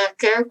if you're not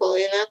careful,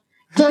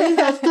 So you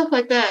got stuff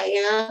like that,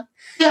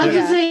 I'm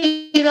just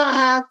saying, you don't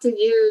have to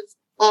use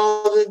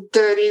all the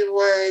dirty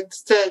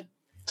words to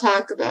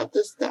talk about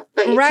this stuff.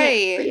 But you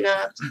right. But you don't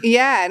have to.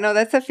 Yeah, no,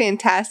 that's a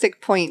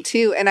fantastic point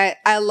too. And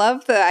I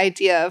love the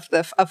idea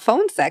of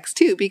phone sex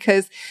too,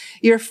 because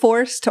you're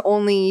forced to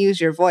only use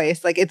your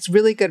voice. Like, it's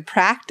really good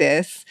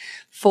practice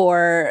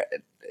for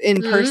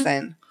in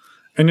person.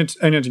 And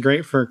it's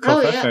great for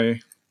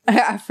covfefe.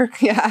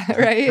 Yeah,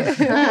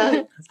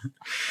 right.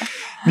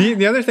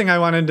 The other thing I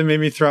wanted to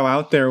maybe throw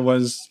out there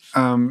was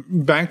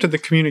back to the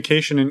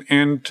communication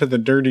and to the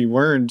dirty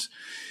words.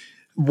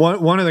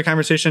 One of the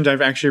conversations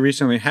I've actually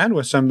recently had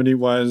with somebody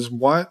was,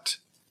 what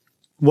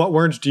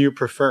words do you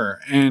prefer?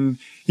 And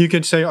you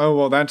could say, oh,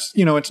 well, that's,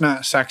 it's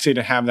not sexy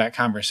to have that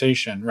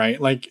conversation,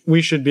 right? Like,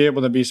 we should be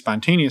able to be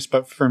spontaneous.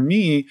 But for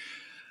me,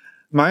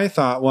 my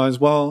thought was,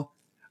 well,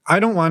 I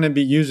don't want to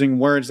be using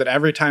words that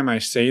every time I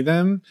say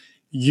them,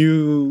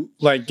 you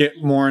like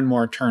get more and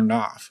more turned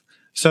off.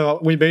 So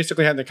we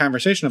basically had the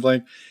conversation of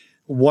like,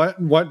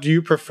 what do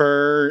you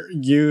prefer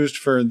used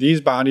for these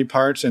body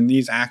parts and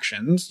these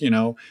actions?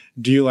 Do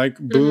you like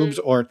boobs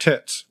or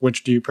tits?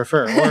 Which do you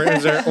prefer? Or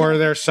is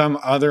there some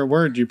other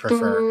word you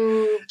prefer?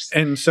 Boobs.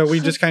 And so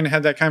we just kind of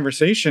had that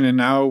conversation, and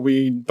now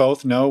we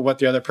both know what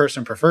the other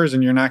person prefers,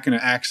 and you're not going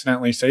to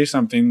accidentally say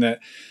something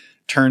that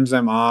turns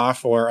them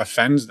off or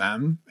offends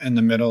them in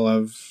the middle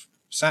of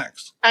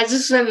sex. I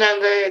just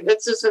remember,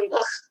 this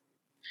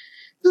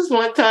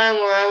one time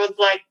where I was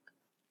like,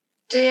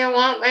 do you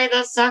want me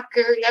to suck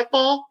your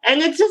nipple?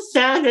 And it just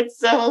sounded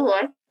so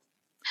like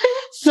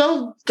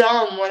so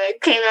dumb when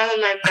it came out of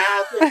my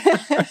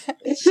mouth.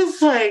 It's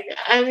just like,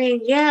 I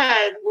mean,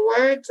 yeah,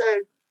 words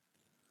are.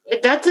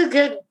 That's a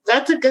good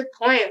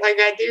point. Like,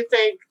 I do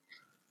think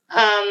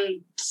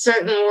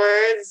certain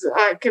words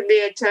can be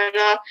a turn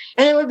off,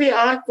 and it would be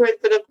awkward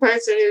for the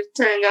person who's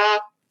turned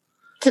off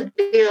to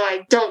be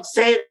like, "Don't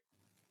say it,"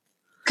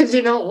 because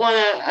you don't want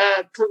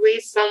to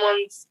police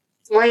someone's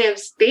way of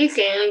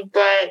speaking.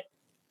 But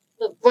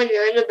when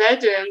you're in the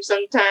bedroom,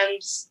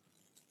 sometimes,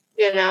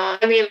 I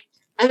mean,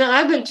 I know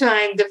I've been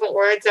trying different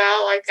words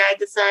out. Like, I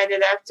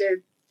decided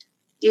after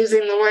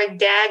using the word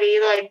daddy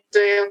like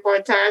 3 or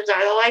 4 times, I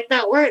don't like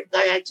that word.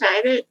 Like, I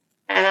tried it,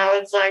 and I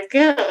was like,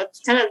 yeah,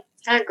 it's kind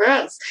of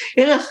gross,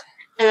 and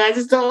I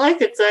just don't like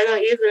it, so I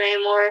don't use it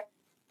anymore.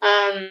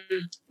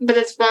 But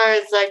as far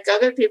as like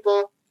other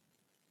people,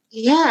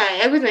 yeah,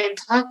 everything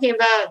talking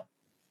about,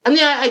 I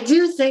mean, I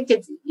do think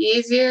it's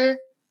easier.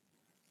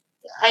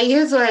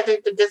 Here's what I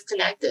think the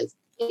disconnect is.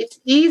 It's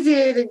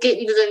easier to get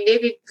into the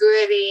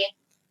nitty-gritty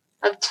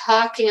of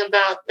talking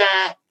about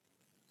that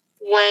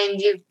when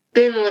you've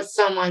been with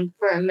someone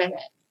for a minute,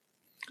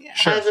 Yeah.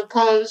 as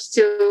opposed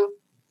to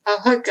a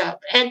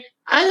hookup. And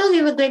I don't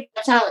even think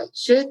that's how it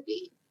should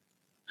be.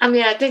 I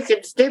mean, I think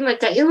it's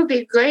stigmatized. It would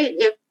be great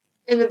if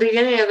in the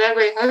beginning of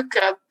every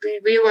hookup,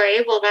 we were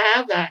able to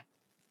have that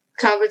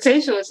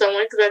conversation with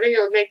someone, because I think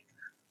it would make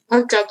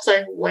hookups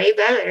like way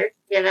better,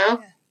 Yeah.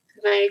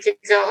 Then you could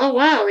go, oh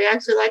wow, we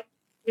actually like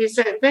these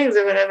certain things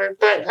or whatever.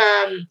 But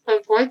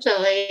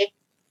unfortunately,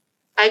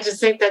 I just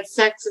think that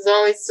sex is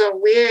always so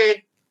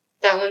weird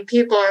that when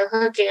people are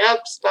hooking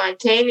up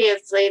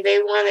spontaneously, they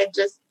want to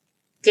just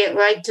get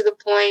right to the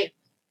point.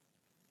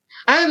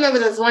 I remember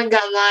this one guy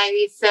online.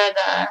 He said,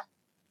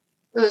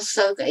 it was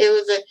so good.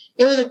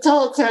 It was a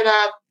total turn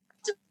off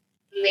to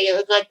me. It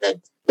was like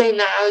the thing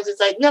that I was just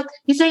like, no.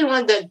 He said he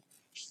wanted to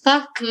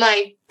fuck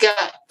my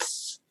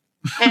guts,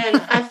 and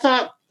I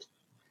thought,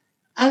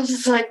 I was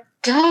just like,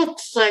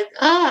 guts, like,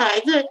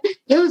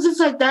 it was just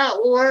like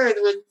that word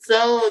was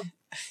so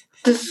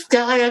disgusting.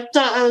 I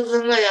thought I was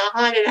in like a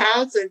haunted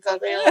house or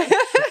something.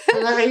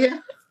 Like,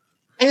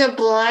 and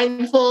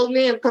blindfold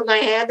me and put my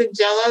hand in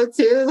Jello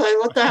too. Like,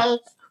 what the hell's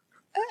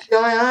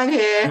going on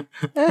here?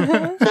 So,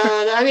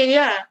 I mean,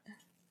 yeah.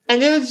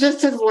 And it was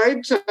just his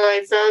word choice.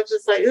 So I was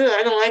just like, ooh,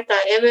 I don't like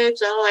that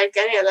image. I don't like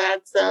any of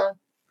that. So,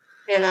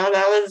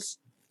 that was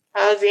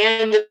the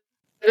end of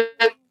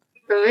it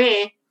for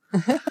me.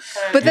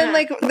 But then,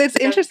 like, it's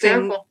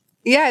interesting.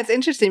 Yeah, it's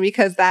interesting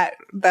because that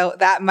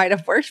might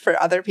have worked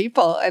for other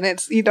people, and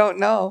you don't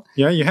know.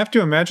 Yeah, you have to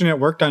imagine it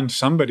worked on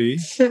somebody,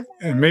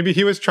 and maybe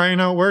he was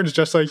trying out words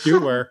just like you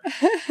were,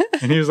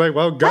 and he was like,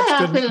 "Well,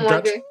 guts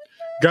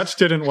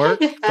didn't work,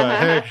 but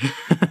hey."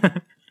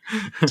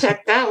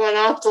 Check that one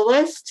off the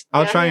list.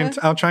 I'll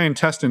try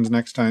intestines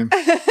next time.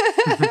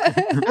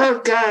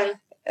 Oh God.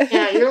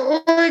 Yeah,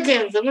 your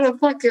organs. I'm gonna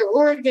fuck your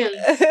organs.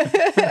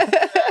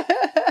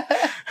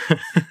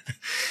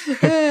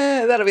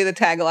 That'll be the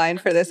tagline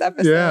for this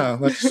episode. Yeah,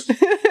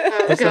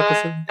 oh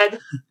God.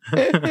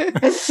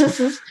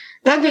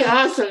 That'd be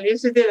awesome. You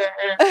should do that.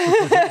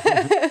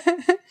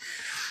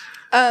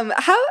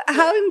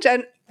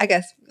 I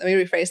guess let me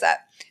rephrase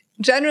that.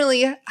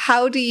 Generally,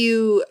 how do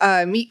you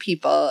meet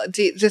people?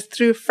 Just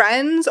through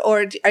friends,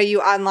 or are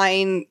you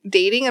online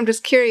dating? I'm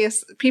just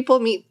curious. People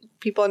meet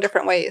people in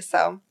different ways,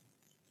 so.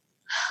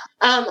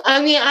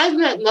 I mean, I've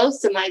met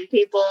most of my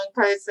people in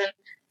person.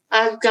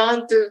 I've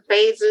gone through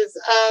phases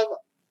of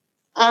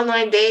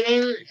online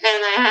dating, and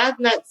I have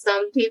met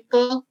some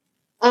people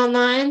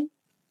online,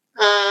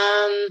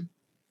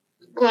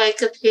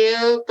 like a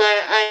few,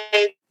 but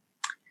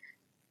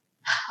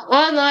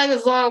online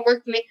is a lot of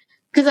work for me,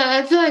 because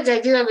I feel like I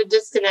do have a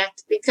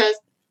disconnect, because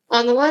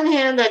on the one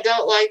hand, I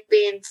don't like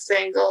being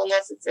single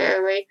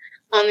necessarily.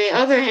 On the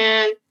other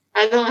hand,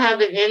 I don't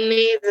have it in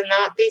me to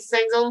not be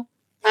single.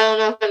 I don't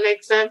know if that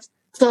makes sense.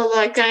 So,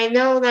 like, I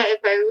know that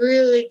if I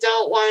really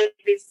don't want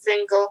to be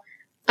single,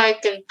 I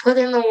can put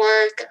in the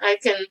work, I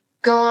can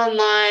go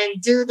online,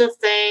 do the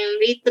thing,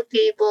 meet the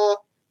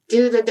people,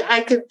 and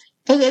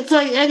it's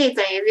like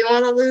anything. If you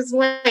want to lose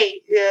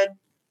weight,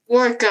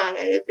 work on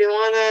it. If you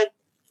want to,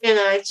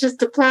 it's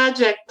just a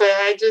project,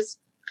 but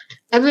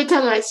every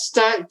time I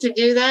start to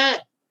do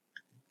that,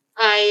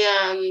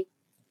 I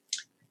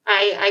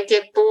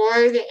get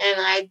bored, and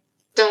I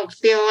don't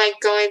feel like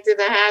going through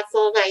the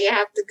hassle that you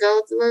have to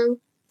go through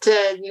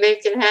to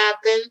make it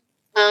happen.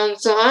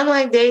 So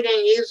online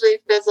dating usually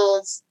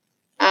fizzles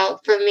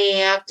out for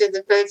me after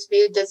the first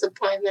few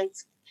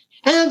disappointments.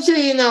 And I'm sure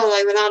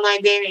like with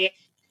online dating,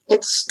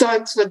 it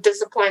starts with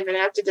disappointment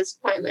after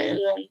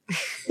disappointment,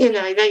 and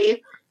then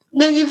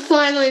then you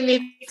finally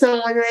meet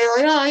someone where you're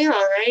like, oh, you're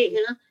all right,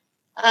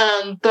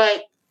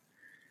 but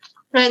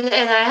and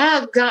I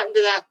have gotten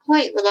to that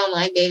point with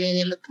online dating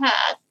in the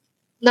past.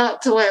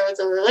 Not to where it was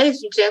a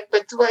relationship,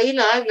 but to where,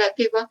 I've met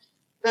people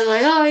and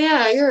like, oh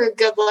yeah, you're a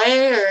good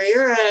lay, or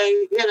you're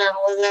a,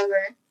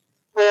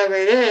 whatever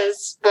it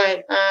is.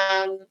 But,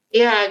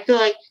 yeah, I feel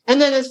like, and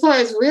then as far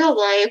as real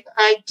life,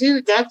 I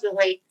do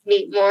definitely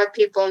meet more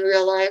people in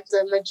real life.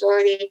 The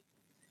majority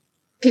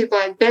people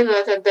I've been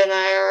with have been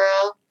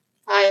IRL.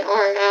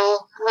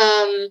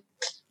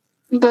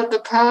 But the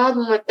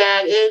problem with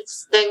that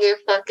is then you're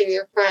fucking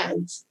your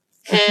friends.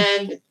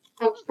 And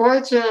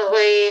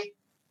unfortunately,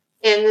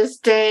 in this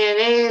day and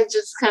age,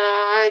 it's kind of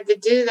hard to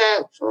do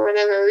that for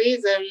whatever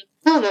reason.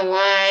 I don't know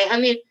why. I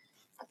mean,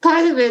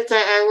 part of it is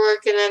I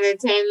work in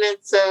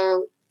entertainment,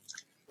 so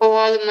a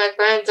lot of my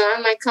friends are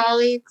my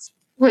colleagues,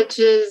 which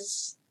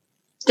is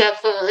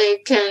definitely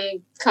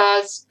can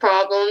cause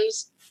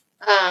problems.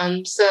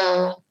 And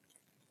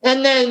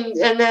then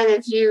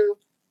if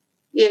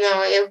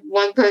if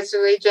one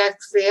person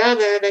rejects the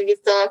other, then you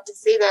still have to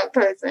see that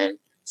person.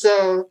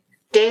 So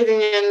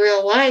dating in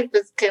real life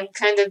can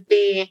kind of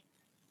be,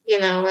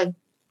 a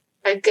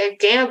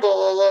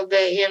gamble a little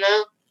bit,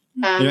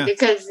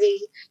 because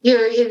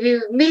if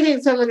you're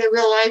meeting someone in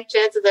real life,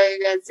 chances are you're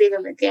going to see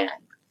them again,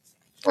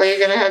 or you're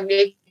going to have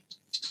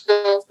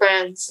mutual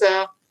friends.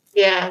 So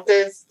yeah,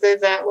 there's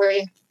that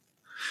worry.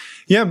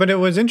 Yeah, but it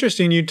was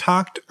interesting. You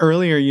talked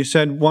earlier, you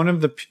said one of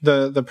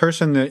the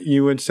person that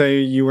you would say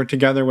you were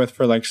together with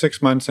for like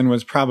 6 months and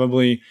was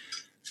probably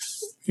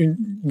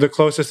the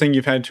closest thing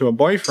you've had to a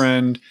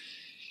boyfriend.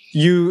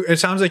 It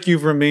sounds like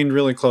you've remained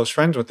really close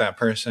friends with that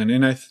person.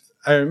 And I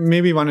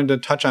maybe wanted to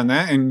touch on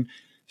that and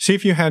see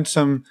if you had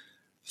some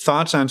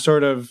thoughts on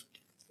sort of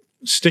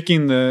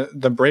sticking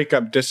the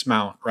breakup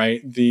dismount,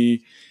 right?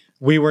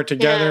 We were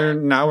together,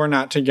 now we're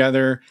not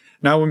together.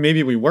 Now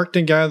maybe we work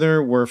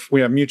together,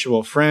 we have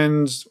mutual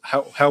friends,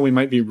 how we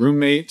might be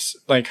roommates.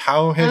 Like,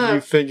 how have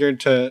you figured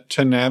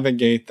to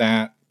navigate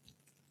that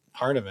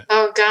part of it?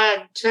 Oh,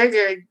 God,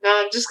 triggered.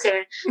 No, I'm just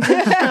kidding.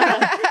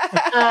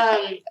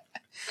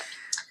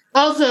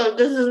 Also,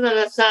 this is an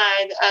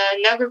aside.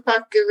 Never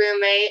fuck your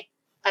roommate.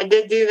 I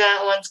did do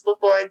that once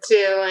before,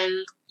 too,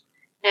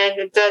 and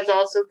it does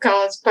also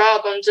cause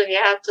problems when you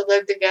have to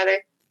live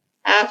together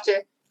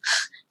after.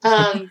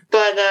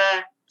 But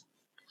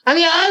I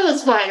mean, I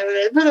was fine with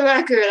it. For the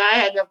record, I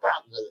had no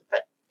problem with it.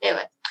 But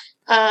anyway,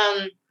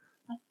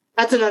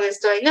 that's another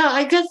story. No,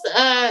 I guess,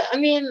 I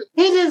mean,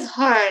 it is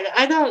hard.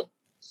 How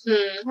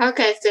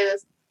can I say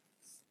this?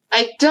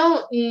 I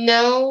don't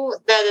know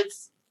that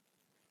it's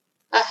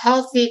a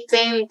healthy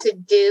thing to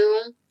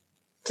do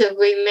to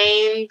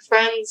remain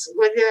friends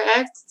with your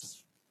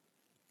ex,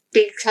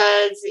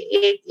 because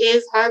it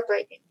is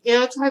heartbreaking.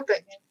 It's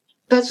heartbreaking.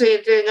 Especially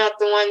if you're not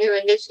the one who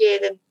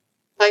initiated.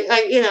 In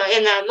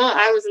that moment,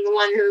 I wasn't the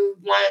one who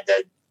wanted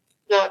to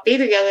not be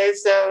together,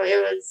 so it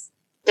was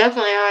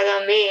definitely hard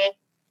on me.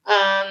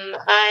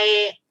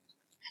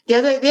 The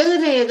other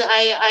thing is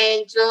I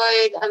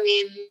enjoyed, I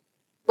mean,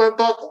 we're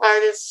both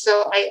artists,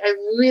 so I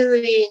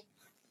really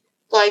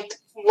liked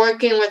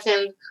working with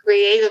him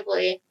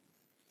creatively.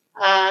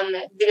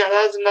 That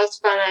was the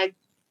most fun I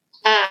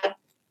had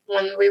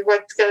when we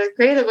worked together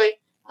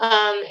creatively.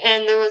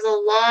 And there was a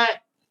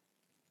lot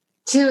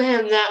to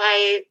him that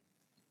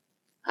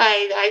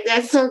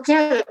I still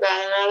cared about,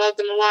 and I loved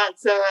him a lot.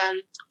 So,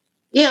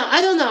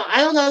 I don't know.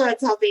 I don't know if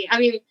that's healthy. I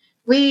mean,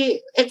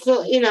 he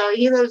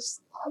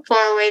lives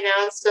far away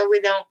now, so we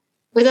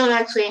don't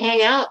actually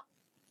hang out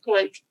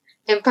like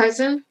in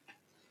person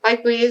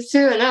like we used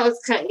to, and that was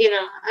kind of,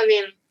 I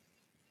mean,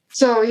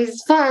 so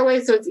he's far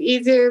away, so it's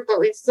easier, but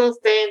we still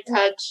stay in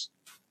touch.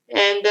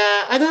 And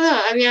I don't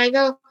know. I mean, I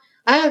know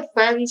I have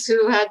friends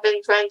who have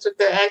been friends with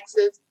their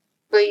exes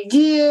for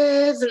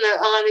years, and they're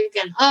on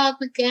again,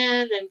 off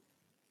again, and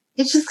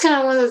it's just kind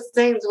of one of those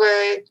things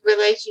where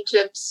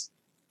relationships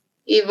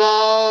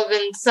evolve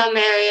in some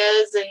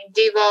areas and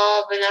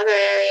devolve in other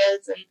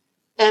areas.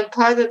 And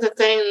part of the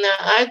thing that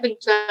I've been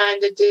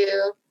trying to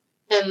do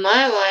in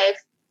my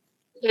life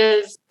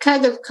is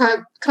kind of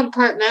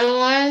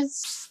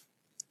compartmentalize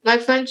my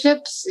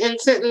friendships in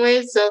certain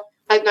ways. So,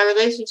 like my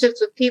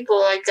relationships with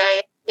people,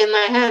 in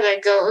my head, I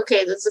go,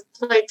 okay, this is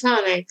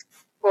platonic,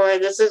 or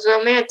this is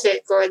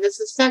romantic, or this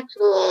is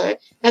sexual.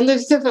 And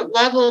there's different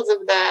levels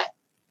of that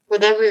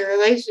with every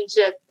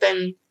relationship,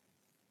 and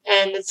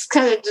it's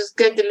kind of just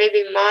good to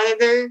maybe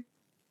monitor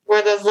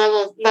where those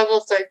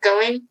levels are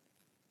going,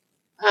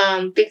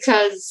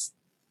 because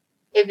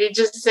if you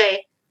just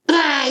say,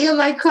 you're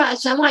my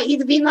crush, I want you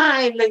to be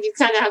mine, then you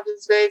kind of have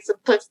this very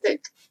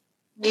simplistic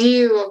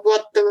view of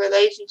what the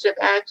relationship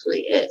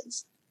actually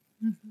is.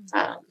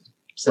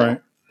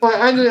 Right. Or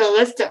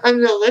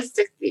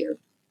unrealistic view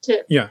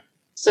too. Yeah.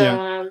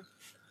 So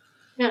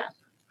yeah.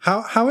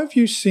 How have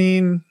you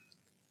seen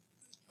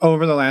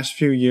over the last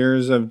few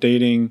years of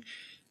dating,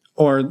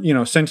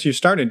 or since you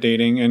started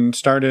dating and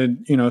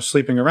started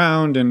sleeping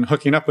around and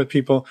hooking up with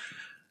people,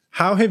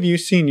 how have you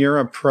seen your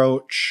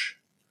approach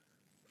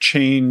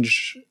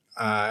change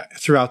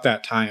throughout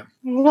that time?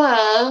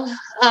 Well,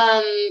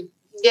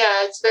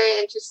 it's very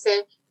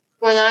interesting.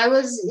 When I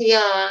was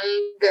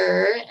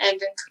younger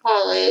and in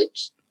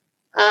college,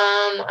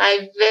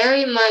 I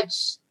very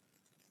much,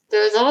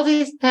 there was all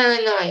these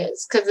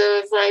paranoias, because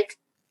it was like,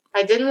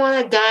 I didn't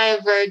want to die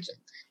a virgin.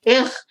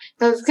 It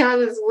was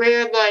kind of this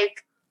weird,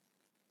 like,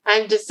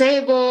 I'm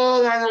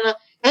disabled, I don't know.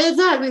 And it's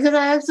not, because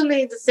I have so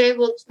many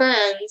disabled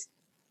friends,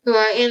 who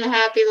are in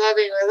happy,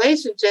 loving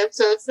relationships.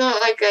 So it's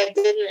not like I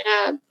didn't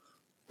have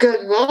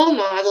good role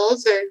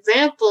models or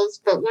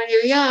examples, but when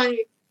you're young,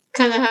 you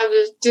kind of have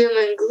this doom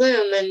and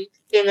gloom, and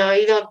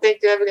you don't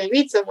think you're ever going to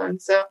meet someone.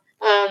 So,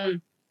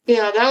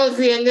 that was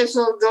the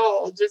initial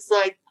goal, just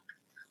like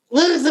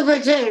lose the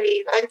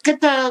virginity, like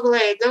get that out of the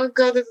way, don't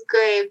go to the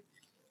grave.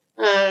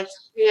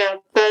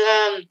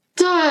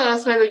 So I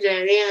lost my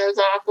virginity, and it was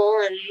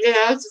awful, and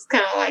it's just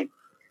kind of like,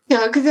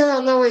 because you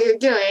don't know what you're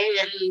doing,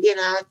 and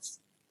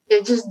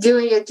you're just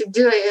doing it to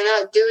do it.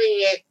 You're not doing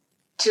it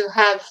to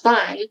have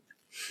fun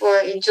or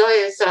enjoy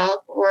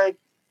yourself or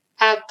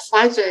have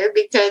pleasure,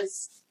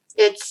 because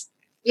it's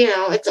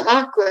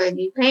awkward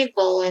and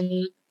painful,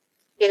 and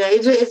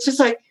it's just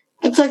like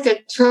it's like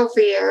a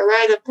trophy or a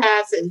rite of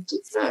passage.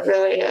 It's not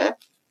really a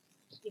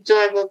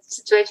enjoyable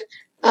situation.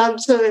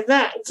 So there's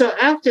that. So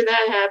after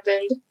that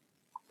happened,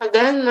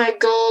 then my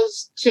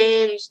goals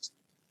changed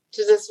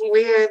to this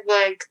weird,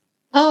 like,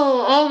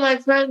 all my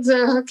friends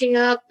are hooking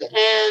up,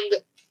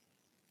 and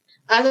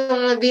I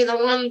don't want to be the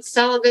one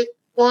celibate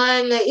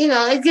one.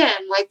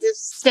 Again, like this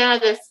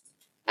status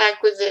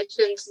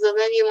acquisition. So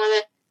then you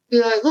want to be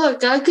like,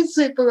 look, I can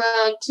sleep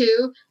around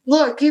too.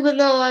 Look, even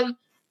though I'm,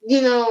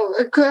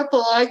 a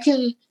cripple,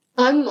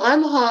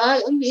 I'm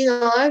hot.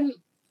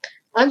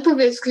 I'm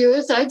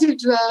promiscuous. I do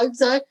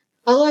drugs. I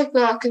like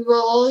rock and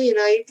roll. You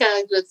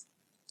kind of just,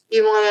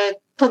 you want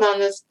to put on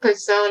this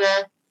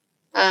persona.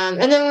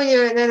 And then when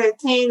you're an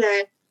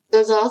entertainer,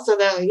 there's also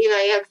that, you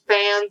have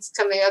fans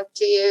coming up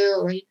to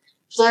you and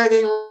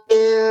flirting with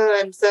you.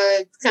 And so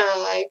it's kind of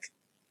like,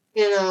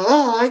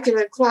 I can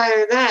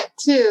acquire that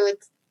too.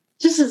 It's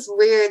just this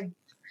weird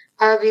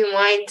Harvey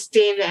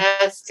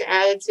Weinstein-esque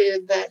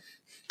attitude that,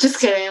 just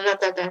kidding, I'm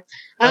not that bad.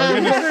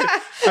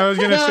 I was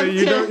gonna say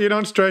you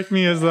don't strike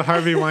me as the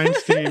Harvey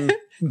Weinstein.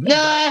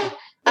 No,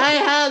 I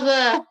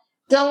have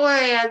don't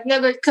worry, I've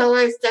never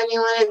coerced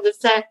anyone into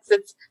sex.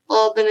 It's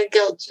all been a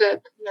guilt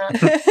trip. No.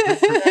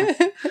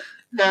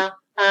 No.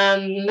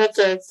 That's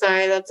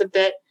a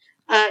bit.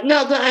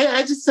 No, but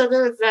I just, so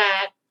there was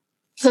that.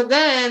 So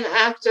then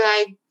after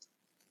I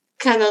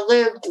kind of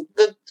lived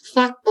the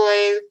fuck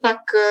boy,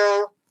 fuck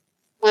girl,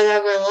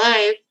 whatever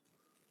life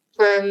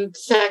for a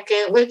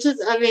second, which is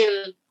not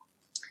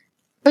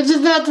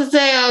to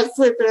say I was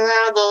sleeping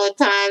around all the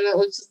time. It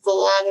was just a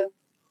lot of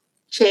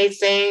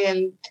chasing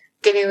and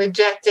getting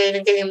rejected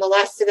and getting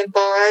molested in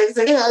bars,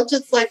 and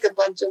just like a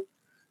bunch of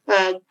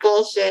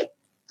bullshit.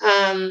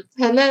 And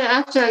then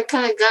after I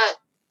kind of got,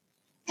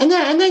 and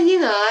then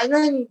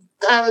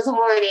I was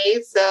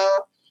horny,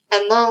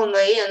 and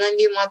lonely, and then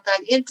you want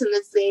that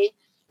intimacy,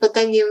 but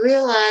then you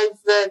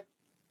realize that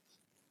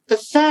the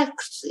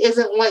sex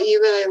isn't what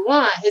you really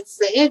want. It's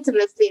the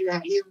intimacy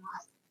that you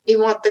want. You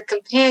want the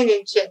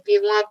companionship.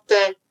 You want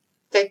the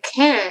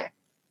care.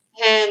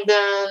 And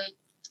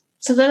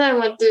so then I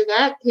went through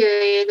that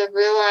period of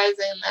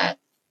realizing that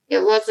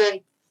it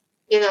wasn't,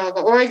 the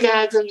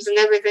orgasms and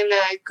everything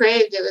that I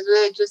craved. It was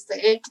really just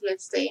the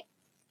intimacy.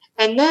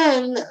 And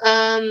then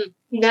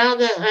now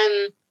that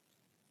I'm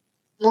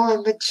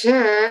more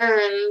mature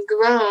and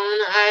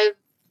grown, I've,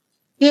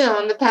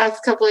 in the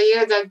past couple of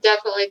years, I've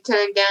definitely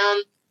turned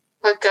down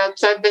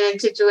hookups. I've been in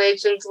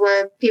situations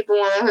where people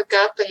want to hook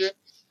up and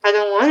I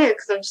don't want it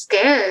because I'm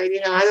scared.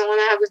 I don't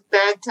want to have a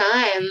bad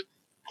time.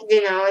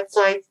 It's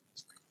like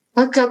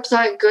hookups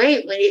aren't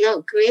great when you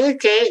don't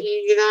communicate and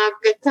you don't have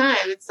a good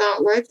time. It's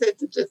not worth it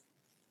to just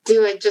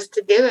do it just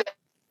to do it,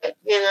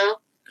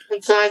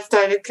 And so I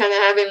started kind of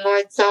having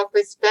more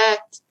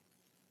self-respect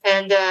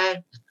and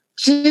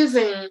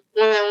choosing when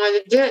I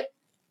want to do it.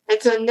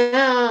 And so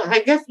now,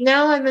 I guess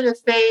now I'm in a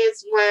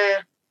phase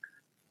where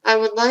I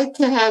would like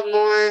to have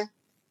more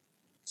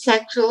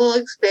sexual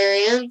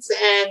experience,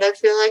 and I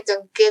feel like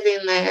I'm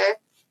getting there.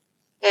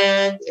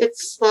 And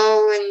it's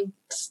slow and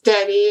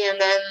steady,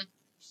 and then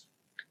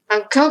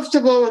I'm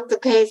comfortable with the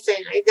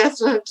pacing. I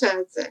guess what I'm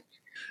trying to say.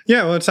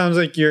 Yeah, well, it sounds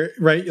like you're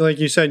right. Like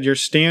you said, your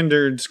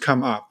standards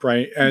come up,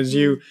 right? As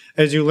you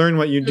learn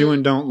what you do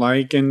and don't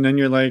like, and then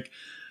you're like,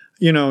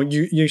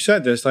 you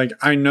said this, like,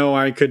 I know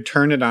I could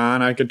turn it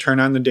on. I could turn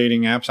on the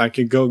dating apps. I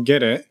could go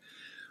get it.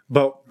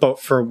 But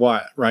for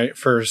what, right?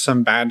 For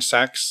some bad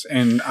sex,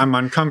 and I'm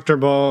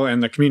uncomfortable,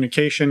 and the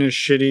communication is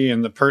shitty,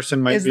 and the person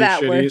might be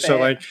shitty. So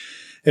like,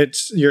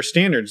 it's your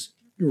standards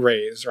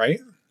raise, right?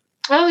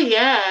 Oh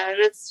yeah, and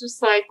it's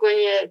just like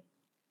when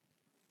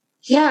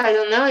I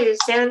don't know, your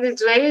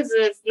standards raise,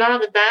 and it's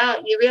not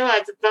about. You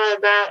realize it's not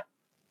about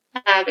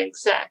having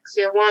sex.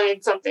 You're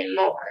wanting something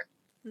more.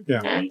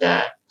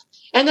 Yeah.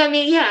 And I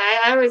mean,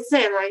 I would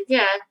say like,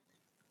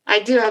 I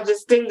do have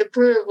this thing to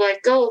prove.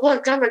 Like, oh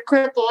look, I'm a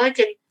cripple. I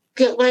can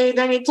get laid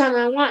anytime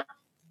I want.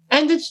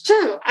 And it's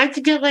true. I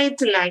could get laid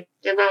tonight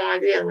if I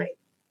want to get laid.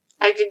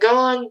 I could go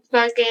on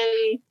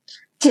fucking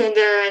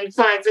Tinder and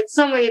find, like,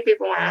 so many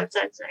people want to have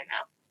sex right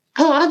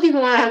now. A lot of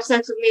people want to have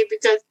sex with me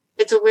because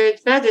it's a weird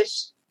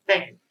fetish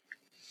thing,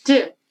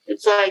 too.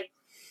 It's like,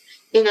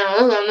 I'm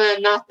going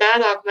to knock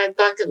that off my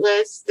bucket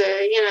list,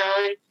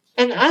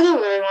 and I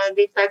don't really want to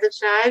be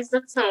fetishized.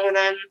 That's not what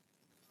I'm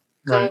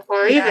going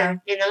for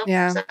either,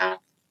 Yeah. So,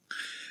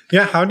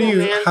 Yeah, how do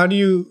man.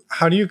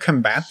 you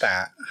combat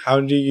that?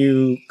 How do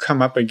you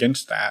come up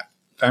against that?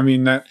 I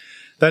mean,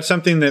 that's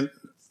something that,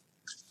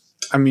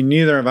 I mean,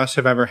 neither of us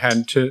have ever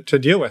had to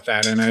deal with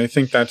that, and I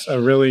think that's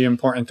a really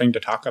important thing to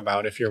talk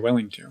about if you're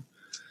willing to.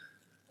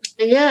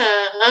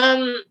 Yeah,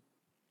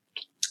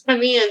 I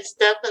mean, it's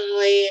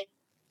definitely,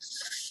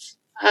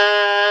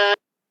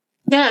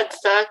 yeah, it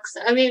sucks.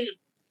 I mean,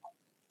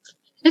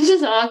 it's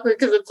just awkward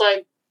because it's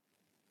like,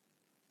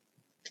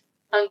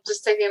 I'm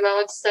just thinking about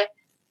what to say.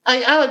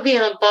 I would be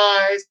in a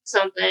bar or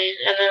something,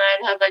 and then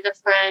I'd have like a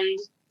friend.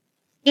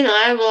 You know,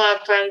 I have a lot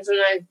of friends in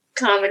the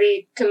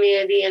comedy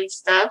community and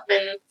stuff,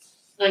 and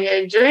when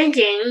you're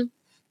drinking,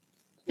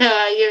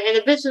 your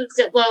inhibitions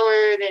get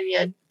lowered, and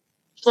you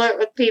flirt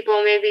with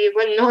people maybe you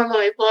wouldn't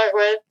normally flirt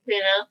with, you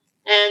know.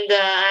 And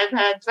I've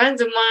had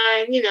friends of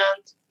mine, you know,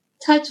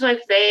 touch my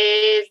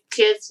face,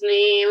 kiss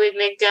me, we'd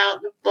make out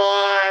in the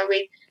bar,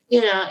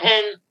 you know,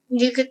 and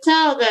you could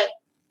tell that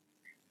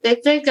they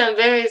think I'm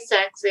very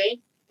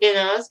sexy, you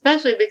know,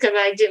 especially because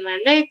I do my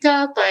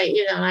makeup.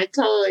 I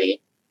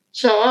totally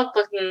show up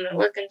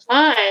looking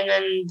fine,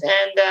 and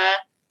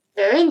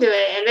they're into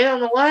it, and they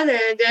don't know why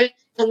they're into it,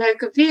 and they're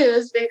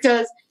confused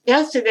because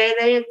yesterday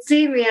they didn't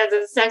see me as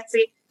a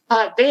sexy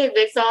hot babe.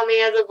 They saw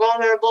me as a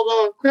vulnerable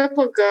little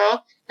crippled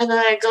girl, and then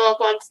I go up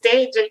on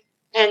stage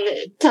and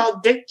tell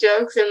dick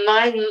jokes and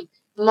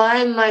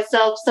mime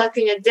myself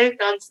sucking a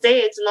dick on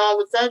stage, and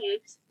all of a sudden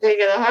they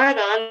get a hard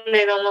on, and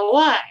they don't know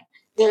why.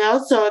 You know,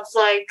 so it's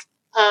like,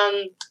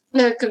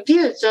 they're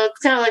confused. So it's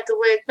kind of like a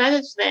weird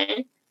fetish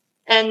thing.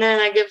 And then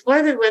I get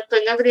flirted with,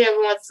 but nobody ever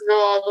wants to go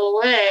all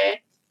the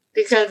way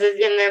because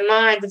in their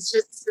mind, it's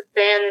just a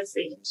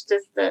fantasy. It's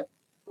just a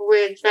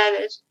weird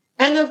fetish.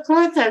 And of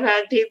course, I've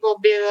had people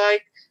be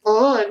like,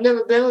 oh, I've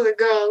never been with a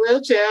girl in a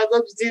wheelchair. I'd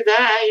love to do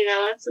that. You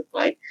know, it's just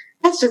like,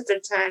 that's just a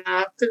turn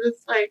off because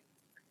it's like,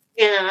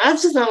 you know,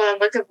 that's just not what I'm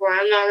looking for.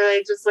 I'm not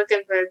really just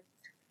looking for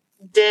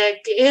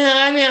dick. You know,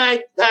 I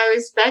mean, I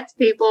respect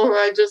people who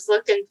are just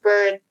looking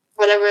for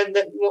whatever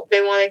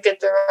they want to get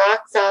their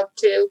rocks off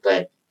to,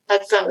 but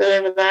that's not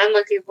really what I'm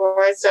looking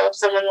for. So if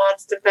someone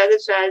wants to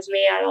fetishize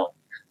me, I don't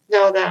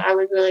know that I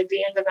would really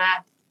be into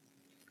that.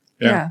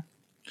 Yeah.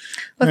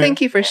 Well,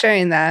 thank you for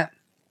sharing that.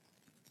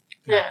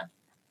 Yeah.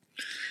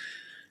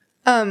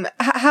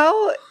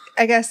 How,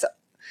 I guess,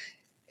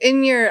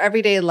 in your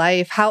everyday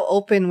life, how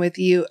open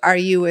are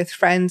you with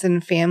friends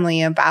and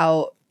family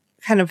about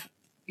kind of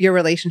your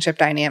relationship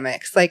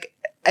dynamics? Like,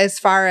 as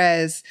far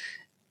as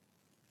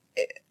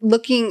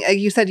looking,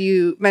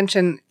 you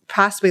mentioned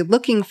possibly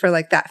looking for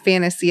like that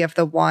fantasy of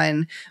the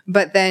one,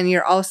 but then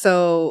you're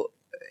also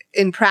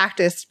in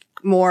practice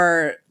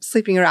more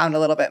sleeping around a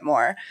little bit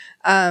more.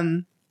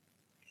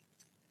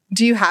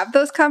 Do you have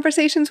those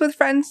conversations with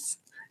friends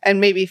and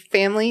maybe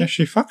family? Yeah,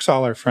 she fucks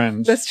all her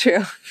friends. That's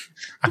true.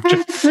 I'm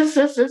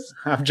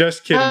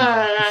just kidding.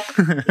 No,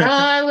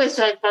 I wish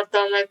I fucked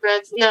all my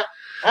friends. No,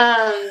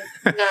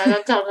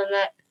 don't tell them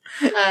that.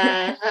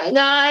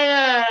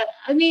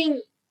 I mean,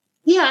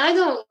 yeah, I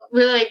don't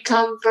really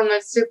come from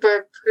a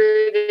super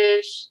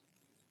prudish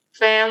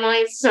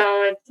family,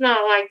 so it's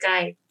not like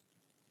I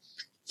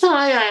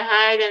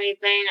hide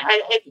anything.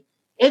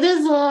 It is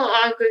a little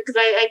awkward because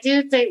I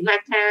do think my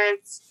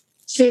parents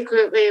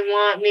secretly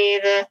want me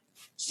to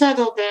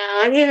settle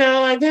down. You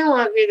know, like they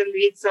want me to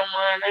meet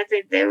someone. I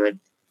think they would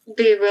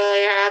be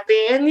really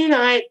happy. And, you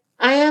know, I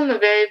am a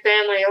very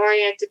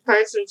family-oriented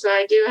person, so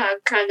I do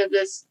have kind of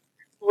this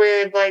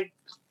weird, like,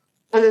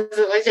 what is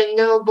it, like a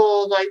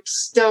noble, like,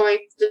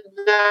 stoic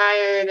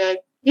desire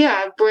to,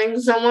 yeah, bring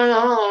someone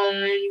home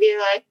and be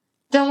like,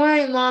 don't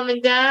worry, Mom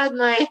and Dad,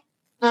 my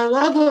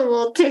lover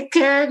will take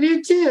care of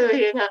you too,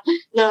 you know.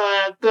 No,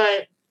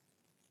 but,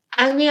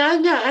 I mean,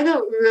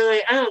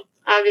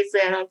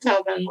 obviously I don't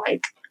tell them,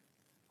 like,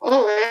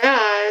 oh, yeah,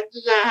 I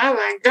have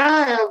a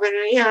guy over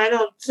there. Yeah, I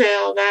don't say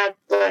all that,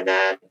 but,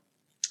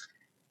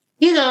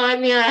 you know, I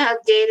mean, I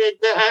have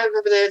dated, I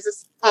remember there's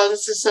this,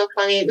 this is so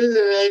funny. This is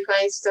a really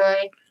funny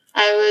story.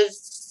 I was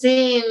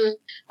seeing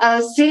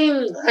a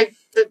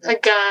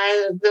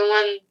guy, the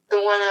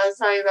one I was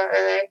talking about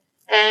earlier,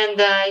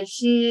 and I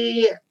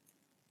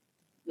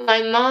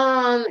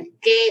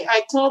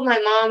told my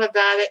mom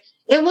about it.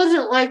 It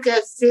wasn't like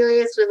a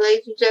serious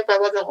relationship. I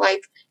wasn't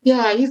like,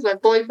 yeah, he's my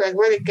boyfriend,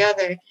 we're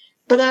together.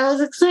 But I was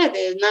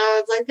excited, and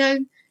I was like,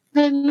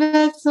 I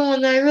met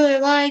someone I really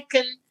like,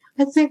 and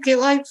I think he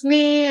likes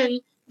me,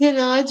 and, you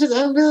know,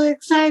 I'm really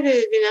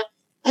excited, you know.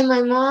 And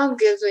my mom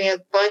gives me a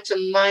bunch of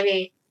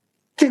money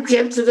to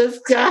give to this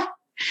guy.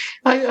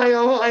 I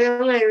don't know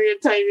even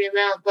tell you the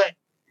amount, but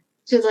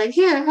she's like,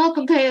 here, help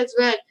him pay his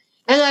rent.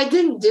 And I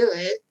didn't do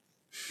it,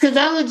 because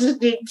that would just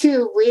be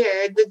too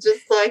weird to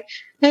just like,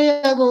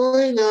 hey, I've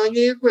only known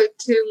you for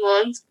 2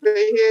 months, but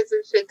here's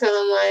a shit ton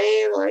of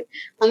money, like,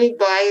 let me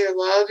buy your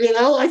love, you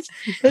know? Like,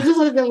 it just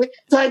would have been weird.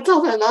 So I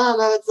told my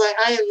mom, I was like,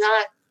 I am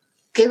not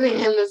giving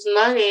him this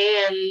money,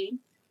 and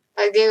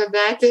I gave it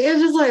back to him. It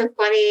was just like a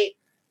funny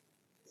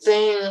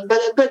thing,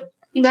 but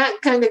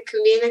that kind of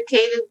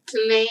communicated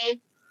to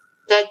me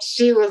that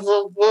she was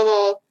a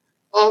little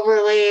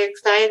overly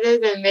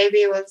excited and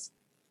maybe was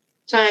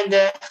trying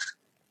to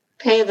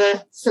pay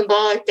the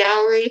symbolic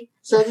dowry,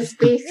 so to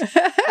speak.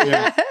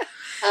 Yeah.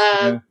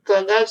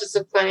 But that was just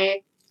a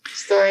funny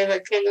story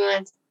that came to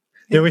mind.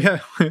 Yeah,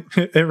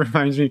 it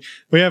reminds me,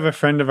 we have a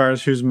friend of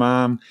ours whose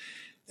mom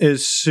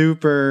is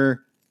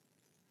super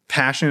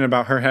passionate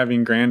about her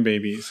having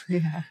grandbabies.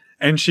 Yeah.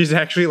 And she's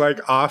actually like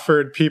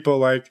offered people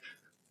like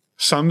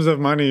sums of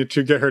money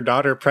to get her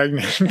daughter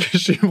pregnant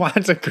because she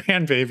wants a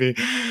grandbaby.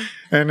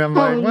 And I'm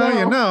like, well,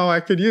 you know, I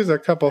could use a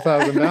couple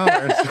 $1,000.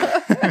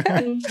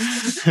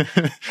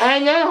 I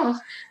know.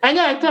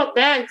 I felt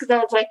bad because I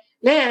was like,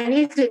 man,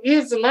 he could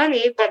use the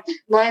money, but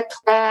my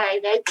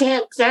pride, I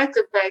can't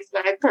sacrifice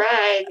my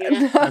pride. You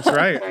know? That's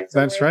right.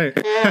 That's right.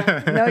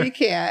 Yeah. No, you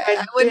can't.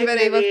 I wouldn't have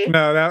been able to.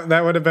 No,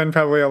 that would have been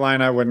probably a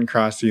line I wouldn't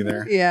cross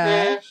either.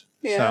 Yeah.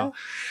 So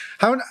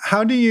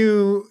how do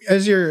you,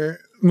 as you're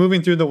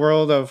moving through the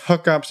world of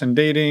hookups and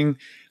dating,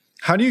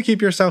 how do you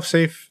keep yourself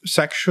safe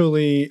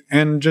sexually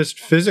and just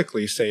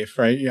physically safe,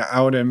 right? You're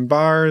out in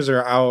bars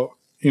or out,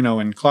 you know,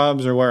 in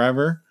clubs or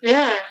wherever?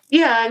 Yeah.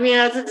 I mean,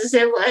 I was going to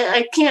say,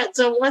 I can't.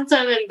 So once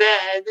I'm in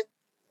bed,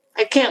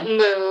 I can't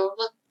move.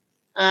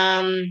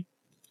 I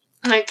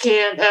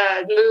can't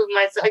move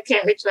myself. I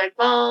can't reach my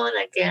phone.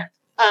 I can't.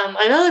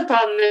 Another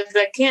problem is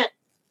I can't.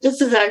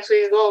 This is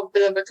actually a little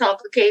bit of a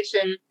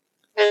complication.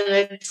 And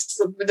it's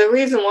the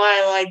reason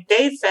why I like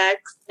day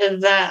sex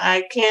is that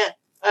I can't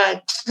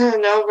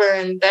turn over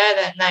in bed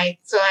at night.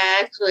 So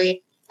I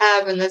actually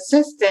have an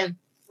assistant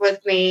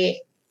with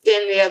me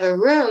in the other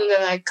room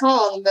that I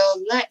call in the middle of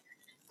the night.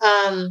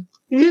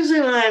 Usually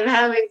when I'm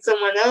having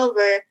someone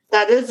over,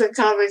 that is a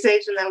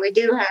conversation that we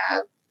do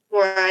have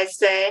where I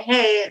say,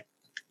 hey,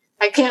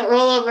 I can't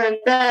roll over in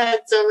bed,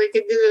 so we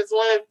could do this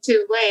one of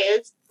two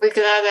ways. We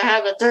could either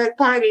have a third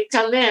party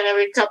come in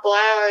every couple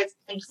hours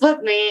and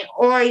flip me,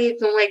 or you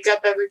can wake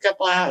up every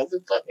couple hours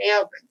and flip me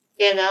over,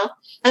 you know?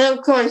 And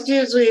of course,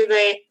 usually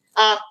they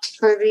opt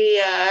for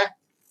the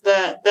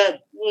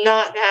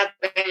not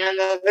having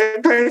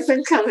another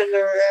person come in the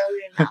room,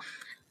 you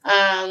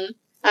know?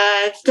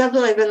 It's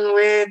definitely been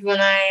weird when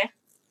I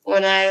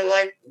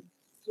like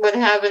would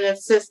have an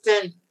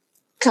assistant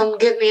come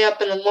get me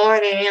up in the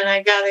morning and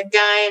I got a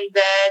guy in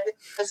bed.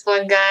 This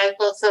one guy, I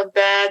felt so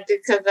bad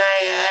because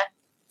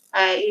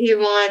he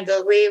wanted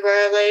to leave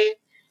early,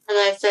 and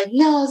I said,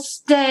 no,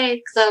 stay,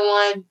 because I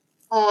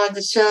wanted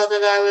to show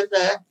that I was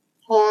a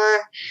whore.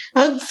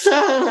 And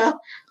so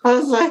I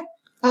was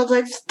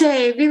like,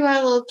 stay, be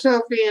my little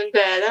trophy in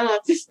bed. I don't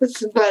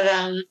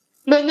know,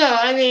 but no,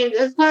 I mean,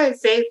 as far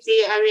as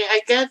safety, I mean,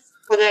 I guess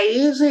what I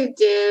usually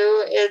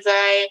do is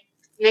I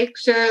make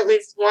sure at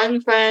least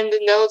one friend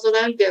knows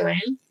what I'm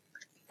doing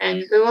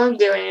and who I'm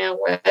doing it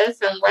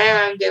with and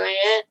where I'm doing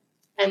it.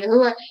 And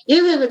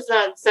even if it's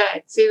not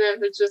sex, even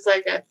if it's just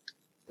like a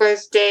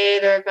first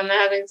date or if I'm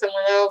having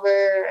someone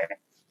over,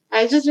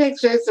 I just make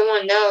sure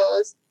someone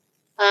knows.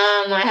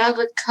 I have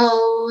a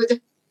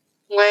code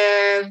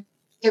where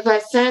if I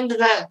send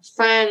that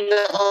friend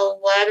a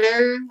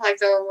letter, like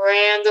a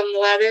random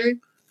letter,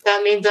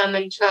 that means I'm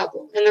in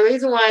trouble. And the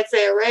reason why I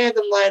say a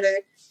random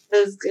letter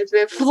is if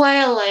you're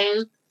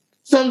flailing,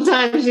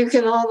 sometimes you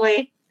can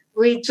only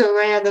reach a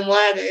random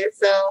letter.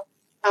 So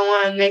I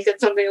want to make it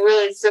something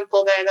really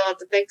simple that I don't have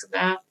to think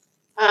about.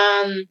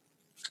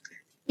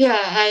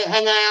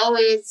 I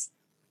always,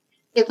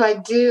 if I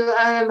do,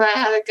 I remember I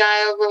had a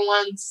guy over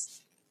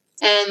once,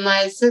 and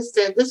my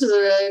assistant, this is a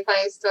really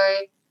funny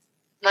story,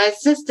 my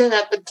assistant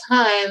at the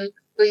time,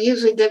 who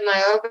usually did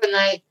my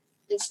overnight,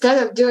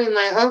 instead of doing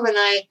my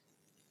overnight,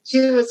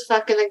 she was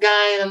fucking a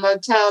guy in a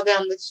motel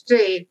down the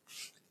street.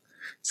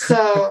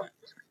 So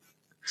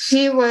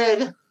she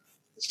did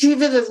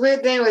this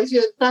weird thing where she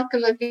would fuck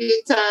him a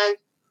few times,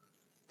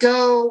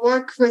 go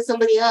work for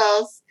somebody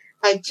else,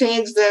 like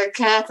change their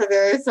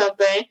catheter or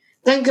something,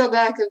 then go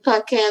back and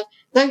fuck him,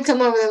 then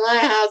come over to my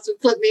house and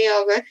put me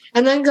over,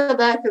 and then go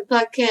back and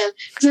fuck him.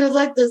 She was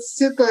like this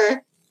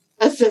super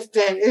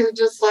assistant who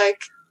just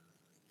like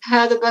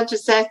had a bunch of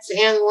sex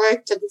and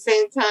worked at the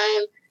same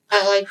time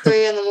at like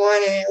 3 in the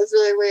morning. It was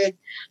really weird.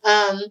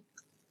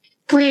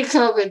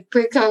 Pre-COVID.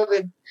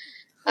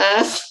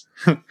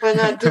 We're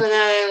not doing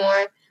that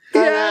anymore.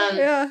 But,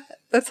 yeah,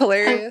 that's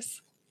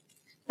hilarious.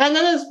 And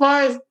then as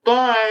far as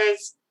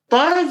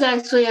bars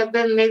actually have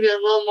been maybe a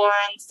little more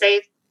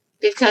unsafe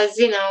because,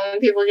 you know, when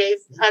people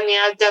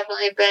I've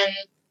definitely been,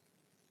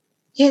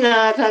 you know,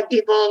 I've had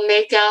people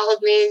make out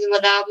with me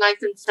without my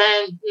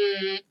consent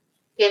and,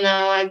 you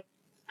know,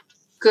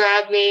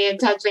 grab me and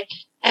touch me.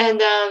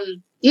 And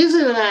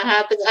usually when that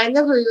happens, I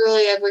never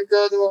really ever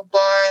go to a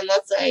bar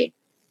unless I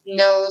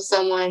know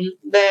someone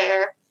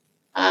there.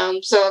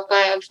 So if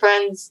I have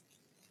friends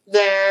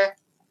there,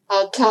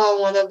 I'll tell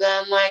one of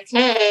them, like,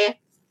 hey,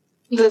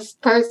 this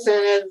person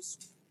is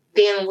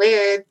being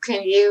weird.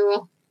 Can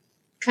you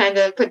kind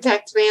of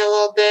protect me a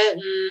little bit?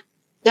 And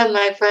then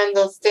my friend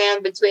will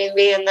stand between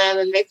me and them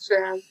and make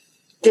sure I'm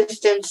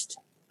distanced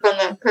from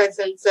that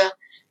person. So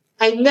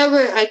I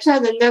try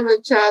to never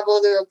travel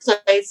to a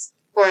place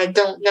where I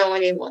don't know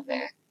anyone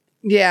there.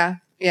 Yeah.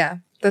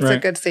 That's a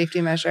Right. good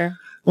safety measure.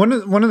 One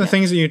of the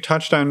things that you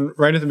touched on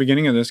right at the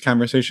beginning of this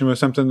conversation was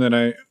something that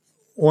I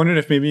wondered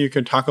if maybe you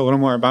could talk a little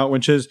more about,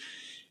 which is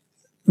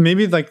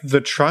maybe like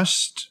the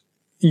trust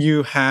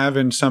you have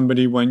in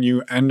somebody when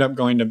you end up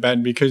going to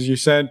bed, because you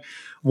said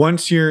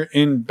once you're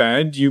in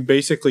bed, you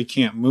basically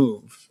can't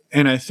move.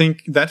 And I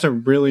think that's a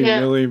really,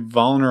 really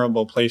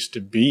vulnerable place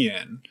to be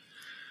in.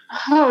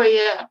 Oh,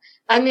 yeah.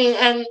 I mean,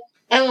 and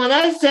when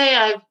I say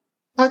I've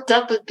hooked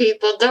up with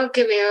people, don't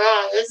get me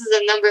wrong, this is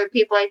a number of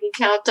people I can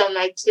count on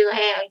my two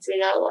hands, you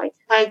know, like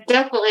I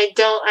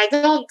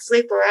don't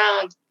sleep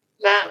around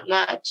that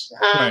much.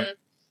 Right.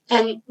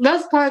 And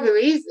that's part of the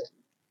reason.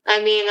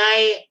 I mean,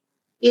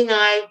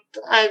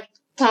 I've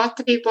talked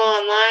to people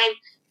online.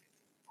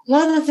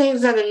 One of the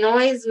things that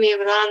annoys me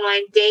with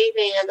online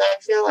dating is I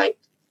feel like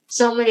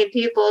so many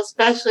people,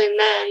 especially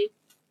men,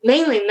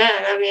 mainly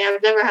men, I mean,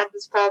 I've never had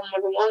this problem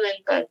with a woman,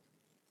 but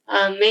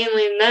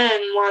mainly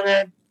men want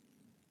to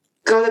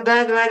go to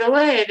bed right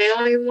away. They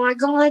don't even want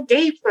to go on a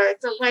date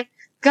first. I'm like,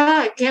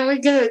 God, can't we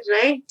get a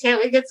drink?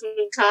 Can't we get some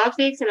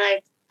coffee? Can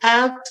I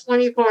have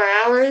 24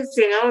 hours,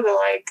 you know, to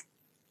like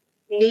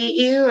meet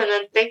you and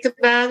then think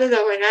about it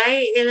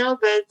overnight, you know?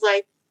 But it's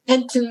like,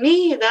 and to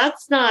me,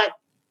 that's not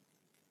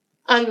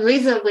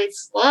unreasonably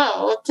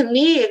slow. To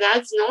me,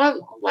 that's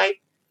normal.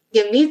 Like,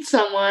 you meet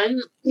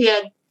someone,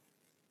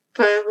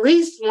 for at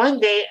least one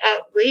day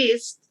at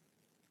least,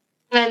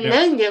 and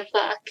then you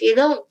fuck. You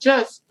don't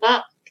just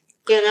fuck,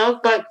 you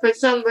know? But for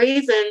some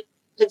reason,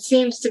 it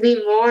seems to be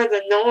more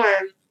the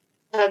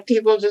norm.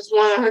 People just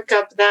want to hook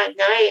up that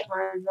night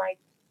on, like,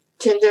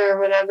 Tinder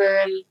or whatever,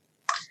 and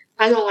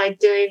I don't like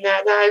doing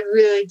that. I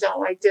really don't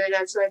like doing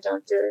that, so I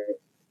don't do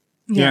it.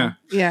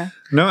 Yeah.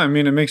 No, I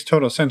mean, it makes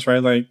total sense,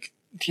 right? Like,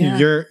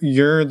 you're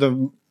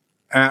the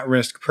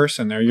at-risk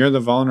person there. You're the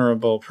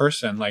vulnerable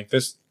person. Like,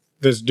 this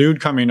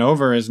dude coming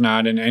over is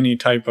not in any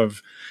type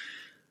of...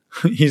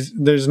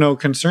 there's no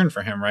concern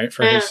for him, right?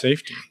 For his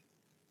safety.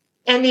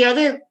 And the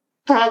other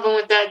problem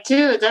with that,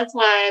 too, that's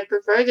why I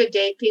prefer to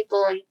date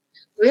people in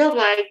real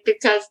life,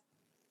 because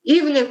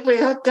even if we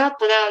hook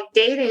up without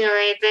dating or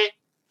anything,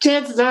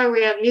 chances are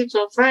we have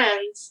mutual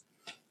friends.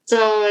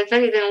 So if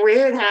anything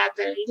weird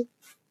happened,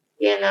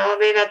 you know,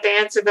 they'd have to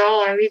answer to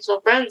all our mutual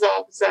friends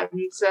all of a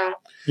sudden. So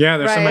yeah,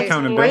 there's some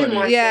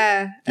accountability.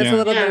 Yeah, there's a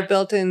little bit of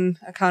built-in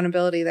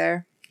accountability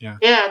there.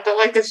 Yeah, but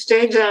like a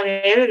stranger on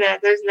the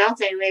internet, there's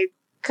nothing. They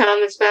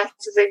come as fast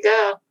as they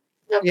go.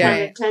 No pun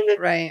intended.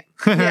 Right.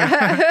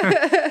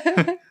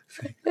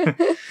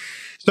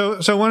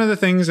 So one of the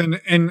things,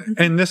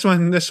 and this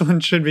one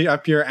should be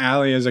up your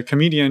alley as a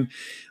comedian.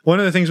 One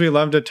of the things we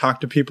love to talk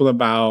to people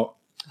about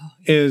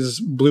is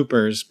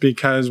bloopers,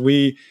 because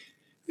we,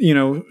 you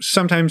know,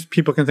 sometimes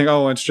people can think,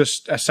 oh, it's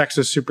just sex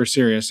is super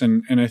serious,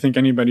 and I think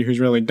anybody who's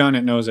really done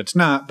it knows it's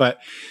not. But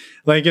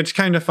like, it's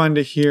kind of fun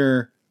to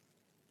hear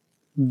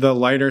the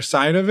lighter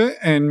side of it,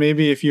 and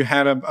maybe if you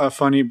had a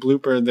funny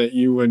blooper that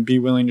you would be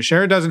willing to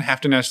share. It doesn't have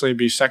to necessarily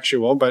be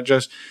sexual, but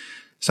just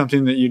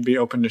something that you'd be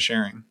open to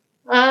sharing.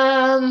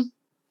 God,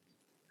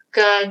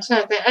 I'm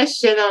trying to think. I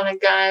shit on a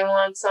guy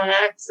once on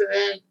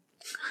accident.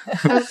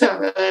 That's not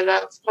really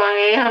that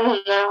funny. I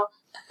don't know.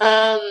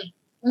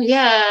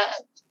 Yeah.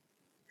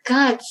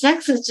 God,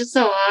 sex is just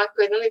so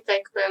awkward. Let me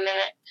think for a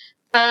minute.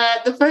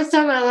 The first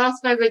time I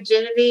lost my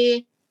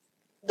virginity,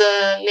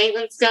 the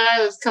maintenance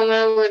guy was coming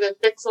over to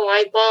fix a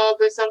light bulb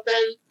or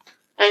something,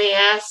 and he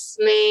asked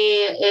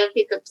me if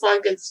he could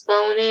plug his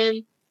phone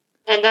in.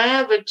 And I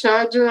have a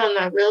charger on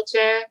my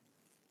wheelchair,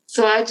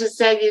 so I just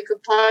said you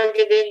could plug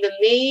it into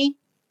me.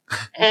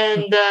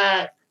 And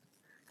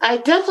I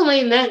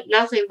definitely meant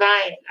nothing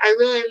by it. I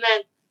really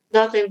meant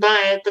nothing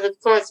by it, but of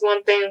course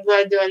one thing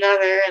led to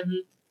another,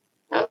 and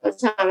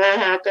that's how that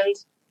happened.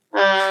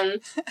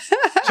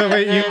 So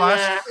wait, you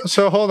lost.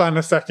 So hold on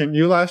a second.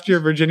 You lost your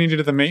virginity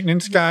to the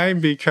maintenance guy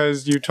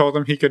because you told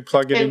him he could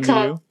plug it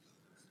into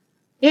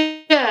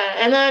you? Yeah,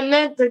 and I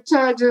meant the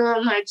charger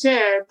on my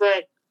chair,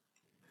 but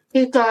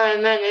he thought I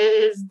meant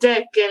his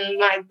dick and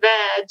my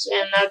badge,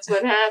 and that's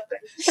what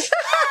happened.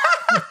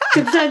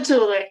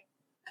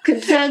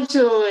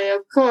 Consensually,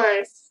 of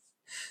course.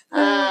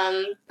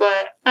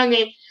 But I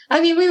mean,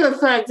 we were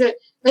friends. It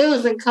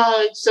was in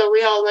college, so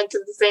we all went to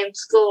the same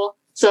school.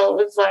 So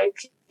it was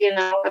like, you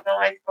know,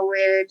 like a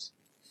weird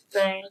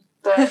thing.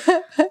 But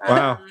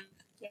wow.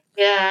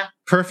 Yeah.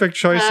 Perfect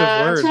choice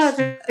of words. I'm trying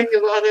to think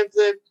of other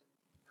good.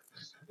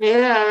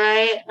 Yeah,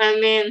 right. I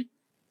mean,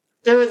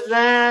 there was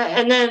that,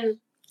 and then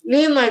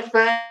me and my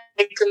friend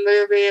make a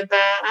movie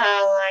about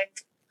how,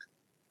 like,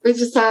 we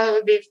just thought it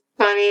would be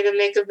funny to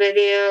make a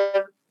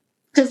video,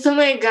 because so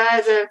many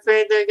guys are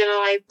afraid they're gonna,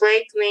 like,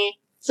 break me,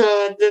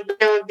 so the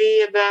video would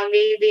be about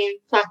me being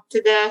fucked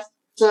to death,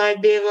 so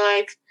I'd be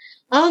like,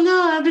 oh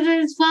no,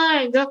 everything's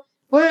fine, don't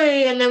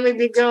worry, and then we'd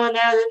be going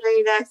out, and then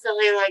he'd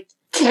accidentally, like,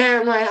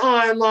 tear my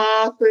arm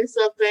off or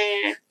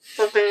something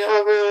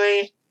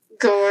overly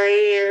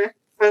gory, or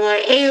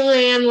like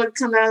alien would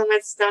come out of my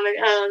stomach.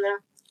 I don't know.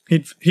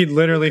 He'd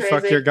literally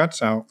fuck your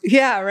guts out.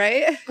 Yeah,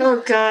 right?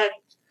 Oh God,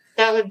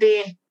 that would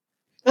be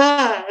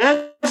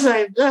that's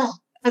like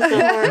That's a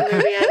horror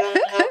movie I don't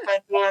know if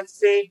I'd want to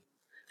see.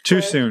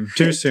 Too soon.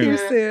 Too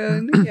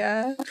soon.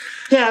 Yeah.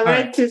 Yeah,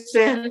 right. Too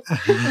soon.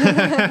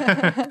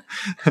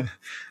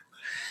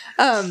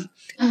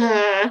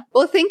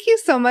 Well, thank you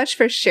so much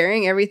for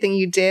sharing everything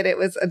you did. It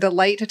was a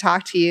delight to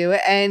talk to you.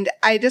 And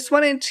I just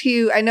wanted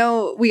to, I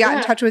know we got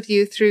in touch with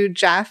you through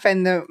Jeff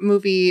and the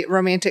movie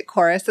Romantic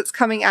Chorus that's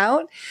coming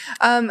out.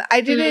 I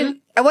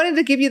wanted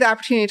to give you the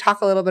opportunity to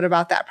talk a little bit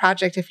about that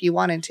project if you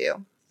wanted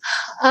to.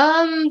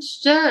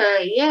 Sure.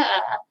 Yeah.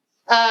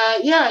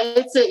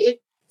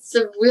 It's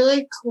a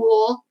really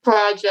cool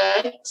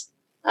project.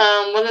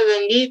 One of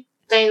the neat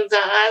things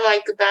that I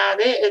like about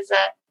it is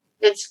that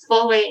it's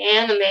fully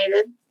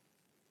animated,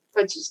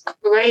 which is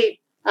great.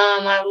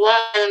 I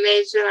love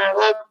animation. I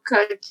love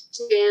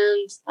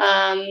cartoons.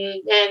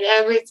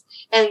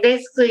 And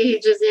basically he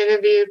just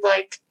interviewed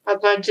like a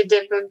bunch of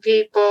different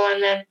people,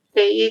 and then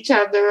they each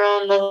have their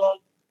own little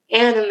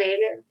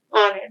animator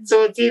on it.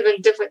 So it's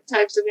even different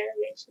types of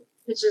animation,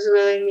 which is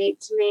really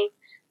neat to me.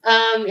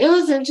 It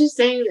was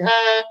interesting.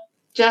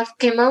 Jeff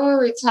came over,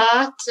 we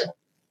talked.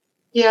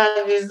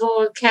 Yeah, these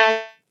little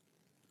categories,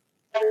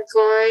 and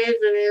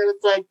it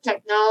was like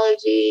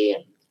technology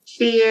and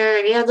fear,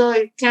 and he had all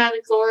these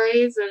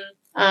categories,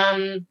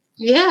 and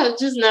it was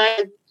just nice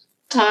to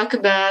talk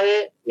about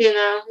it. You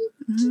know,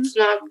 it's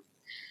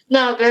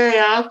not very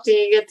often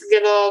you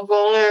get all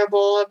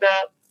vulnerable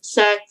about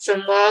sex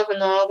and love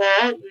and all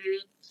that,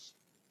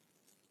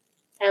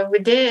 and we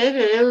did,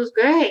 and it was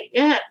great.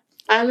 Yeah,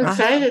 I'm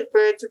excited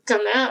for it to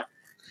come out.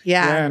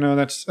 Yeah, no,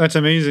 that's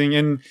amazing,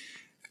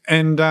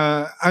 and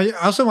I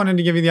also wanted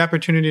to give you the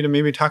opportunity to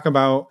maybe talk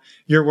about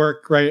your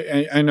work,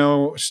 right? I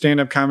know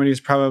stand-up comedy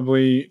is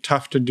probably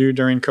tough to do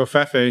during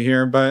Covfefe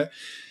here, but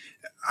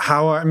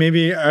how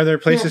maybe are there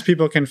places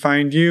people can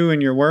find you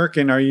and your work,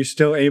 and are you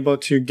still able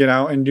to get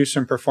out and do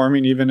some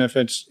performing, even if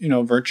it's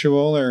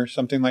virtual or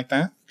something like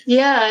that?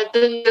 Yeah, I've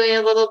been doing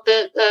a little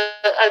bit.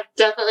 I've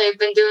definitely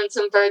been doing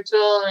some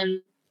virtual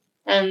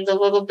and a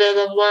little bit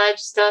of live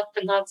stuff,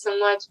 but not so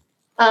much.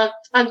 I'm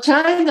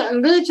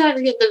really trying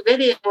to get the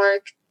video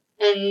work.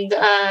 And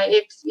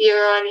if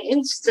you're on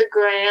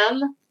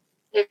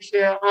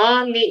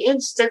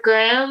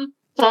Instagram,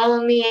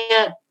 follow me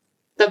at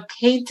The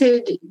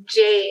Painted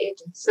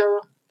Jade.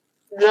 So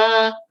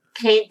The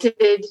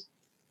Painted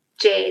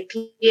Jade,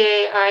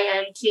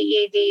 Painted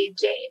Jade.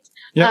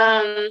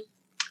 Yep.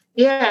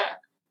 Yeah.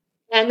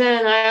 And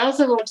then I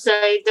also have a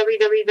website,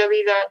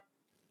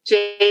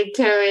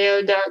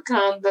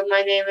 www.jadeterrio.com, but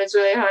my name is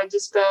really hard to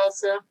spell,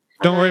 so.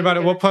 Don't worry about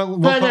it. We'll put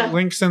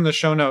links in the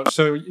show notes,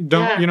 so you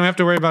don't have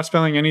to worry about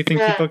spelling anything.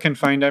 Yeah. People can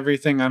find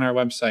everything on our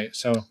website,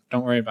 so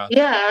don't worry about it.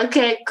 Yeah.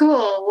 Okay.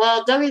 Cool.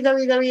 Well,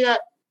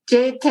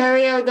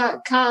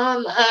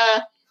 www.jadeterrio.com.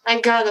 I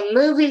got a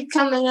movie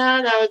coming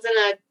out. I was in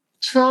a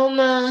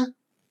trauma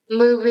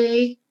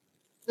movie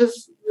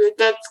that's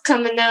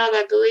coming out,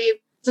 I believe,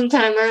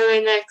 sometime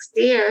early next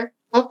year.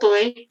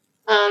 Hopefully,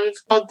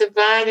 it's called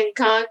Divide and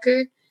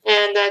Conquer,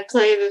 and I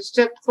play the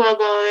strip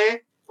club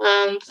owner.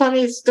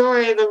 Funny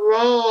story, the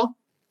role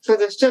for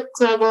the strip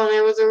club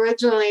owner was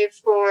originally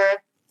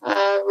for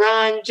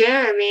Ron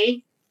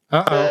Jeremy,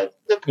 the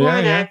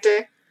porn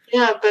actor.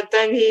 Yeah, but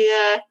then he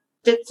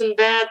did some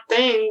bad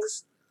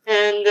things,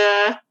 and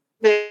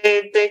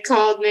they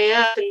called me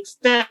up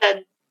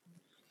instead.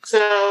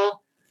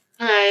 So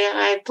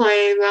I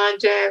play Ron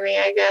Jeremy,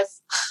 I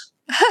guess.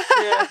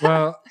 Yeah.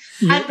 Well,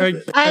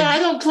 I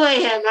don't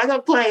play him.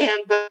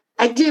 But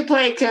I do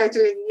play a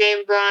character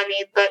named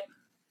Ronnie, but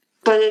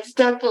it's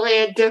definitely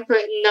a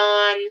different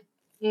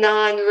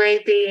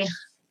non-rapey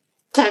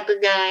type of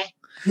guy.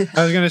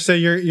 I was gonna say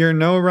you're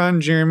no Ron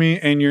Jeremy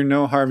and you're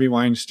no Harvey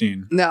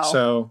Weinstein. No.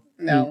 So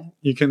no.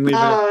 You can leave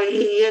it. Oh,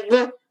 yeah,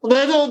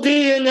 little do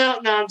you know.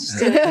 No, I'm just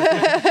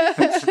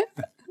kidding.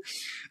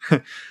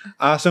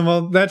 Awesome.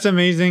 Well, that's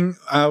amazing.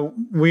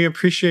 We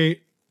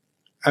appreciate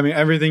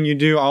everything you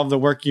do, all of the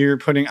work you're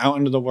putting out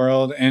into the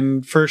world,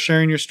 and for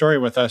sharing your story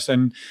with us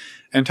and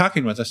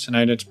talking with us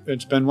tonight.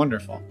 It's been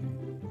wonderful.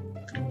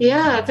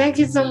 Yeah, thank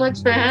you so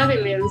much for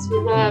having me. This was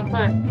a lot of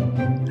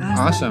fun.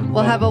 Awesome.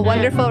 Well, have a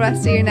wonderful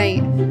rest of your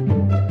night.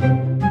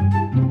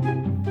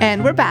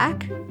 And we're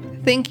back.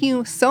 Thank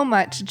you so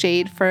much,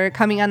 Jade, for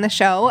coming on the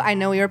show. I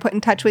know we were put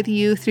in touch with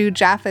you through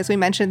Jeff, as we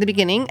mentioned at the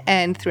beginning,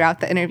 and throughout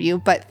the interview,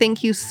 but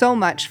thank you so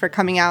much for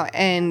coming out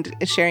and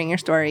sharing your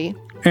story.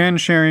 And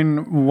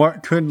sharing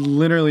what could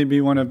literally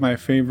be one of my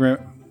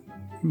favorite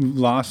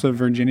loss of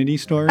virginity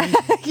stories.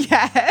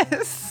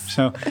 Yes.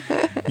 So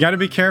you got to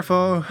be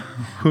careful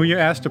who you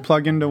ask to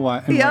plug into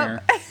what and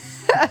where.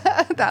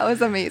 That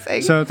was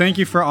amazing. So thank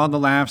you for all the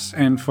laughs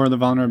and for the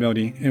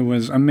vulnerability. It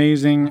was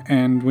amazing,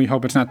 and we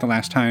hope it's not the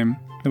last time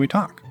that we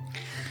talk.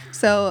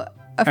 So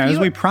As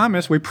we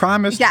promised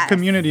Yes.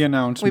 community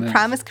announcements. We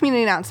promised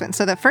community announcements.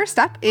 So the first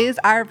up is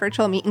our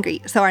virtual meet and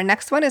greet. So our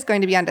next one is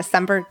going to be on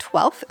December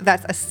 12th.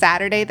 That's a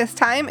Saturday this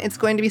time. It's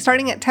going to be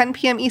starting at 10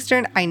 p.m.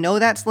 Eastern. I know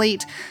that's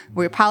late.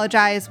 We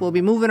apologize. We'll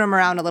be moving them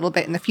around a little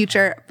bit in the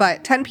future,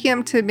 but 10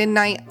 p.m. to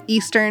midnight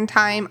Eastern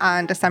time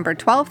on December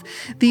 12th.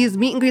 These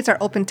meet and greets are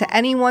open to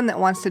anyone that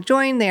wants to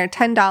join. They are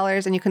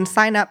 $10, and you can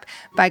sign up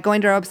by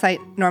going to our website,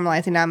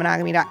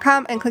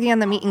 normalizingnonmonogamy.com, and clicking on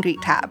the meet and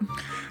greet tab.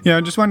 Yeah,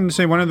 I just wanted to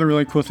say one of the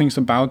really cool things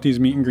about these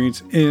meet and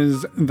greets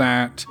is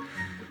that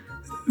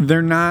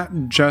they're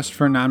not just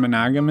for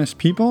non-monogamous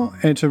people.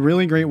 It's a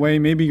really great way.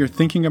 Maybe you're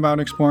thinking about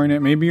exploring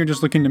it. Maybe you're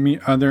just looking to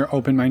meet other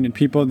open-minded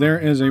people. There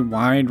is a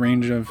wide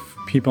range of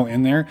people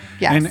in there.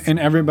 Yes. And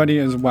everybody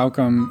is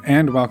welcome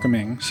and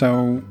welcoming.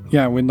 So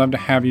yeah, we'd love to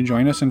have you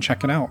join us and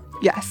check it out.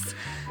 Yes.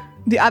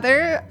 The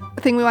other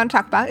thing we want to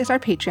talk about is our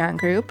Patreon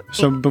group.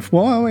 So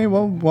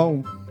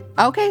whoa.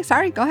 Okay,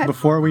 sorry, go ahead.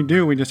 Before we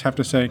do, we just have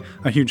to say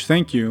a huge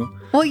thank you.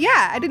 Well,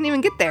 yeah, I didn't even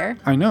get there.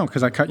 I know,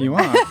 because I cut you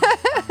off.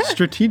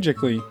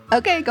 Strategically.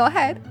 Okay, go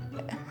ahead.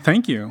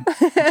 Thank you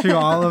to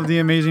all of the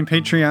amazing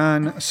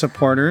Patreon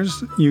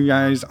supporters. You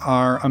guys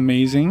are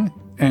amazing,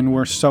 and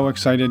we're so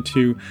excited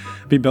to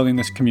be building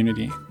this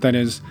community that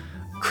is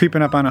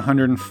creeping up on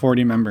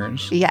 140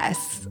 members.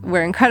 Yes,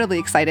 we're incredibly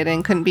excited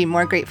and couldn't be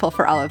more grateful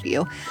for all of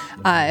you.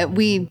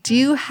 We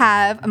do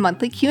have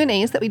monthly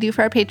Q&As that we do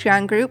for our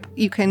Patreon group.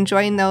 You can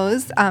join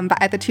those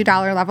at the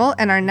 $2 level,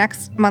 and our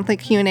next monthly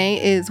Q&A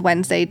is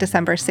Wednesday,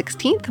 December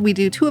 16th. We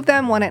do two of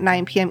them, one at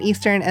 9 p.m.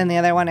 Eastern and the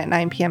other one at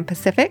 9 p.m.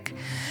 Pacific.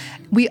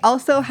 We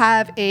also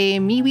have a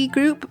MeWe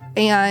group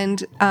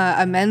and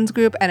a men's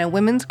group and a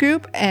women's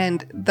group,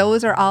 and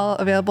those are all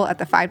available at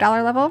the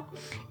 $5 level.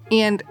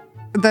 And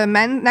the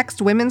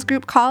next women's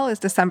group call is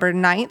December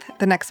 9th.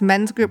 The next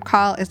men's group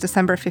call is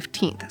December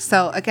 15th.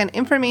 So again,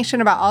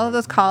 information about all of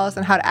those calls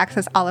and how to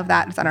access all of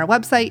that is on our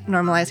website,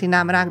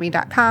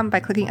 normalizingnonmonogamy.com, by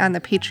clicking on the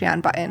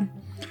Patreon button.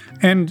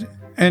 And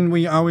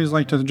we always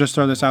like to just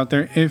throw this out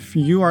there. If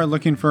you are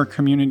looking for a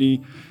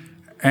community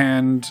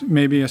and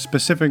maybe a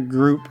specific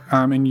group,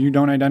 and you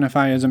don't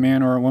identify as a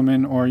man or a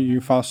woman, or you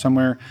fall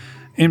somewhere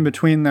in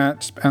between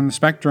that on the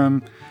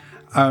spectrum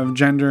of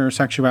gender or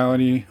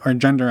sexuality, or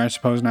gender, I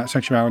suppose, not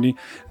sexuality,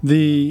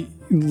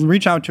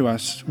 reach out to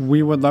us.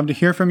 We would love to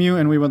hear from you,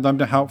 and we would love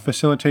to help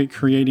facilitate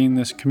creating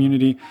this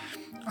community.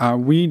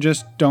 We would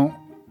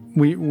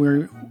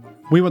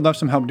love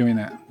some help doing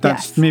that.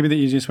 That's maybe the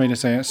easiest way to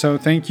say it. So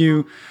thank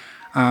you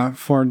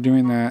for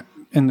doing that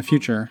in the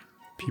future,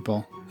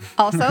 people.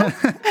 Also,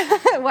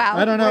 wow.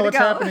 I don't know what's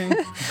happening.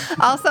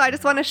 Also, I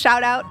just want to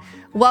shout out,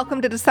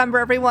 welcome to December,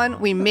 everyone.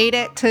 We made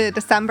it to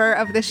December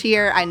of this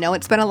year. I know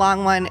it's been a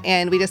long one,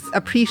 and we just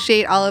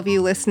appreciate all of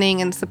you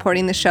listening and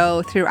supporting the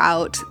show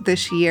throughout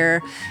this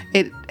year.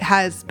 It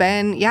has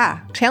been,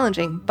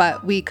 challenging,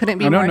 but we couldn't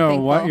be more thankful. I don't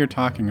know what you're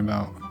talking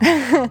about.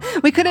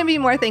 We couldn't be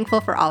more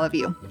thankful for all of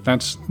you.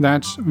 That's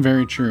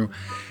very true.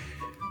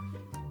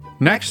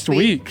 Next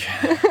week,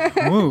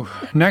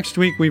 next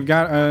week we've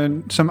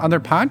got some other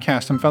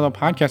podcasts, some fellow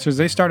podcasters.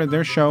 They started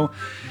their show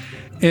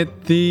in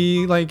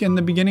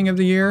the beginning of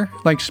the year,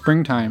 like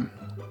springtime,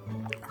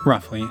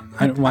 roughly.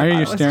 Why are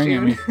you staring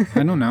at me?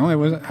 I don't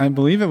know. I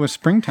believe it was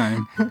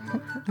springtime.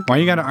 Why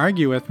you got to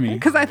argue with me?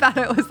 Because I thought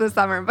it was the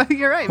summer, but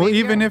you're right. Well,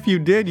 even if you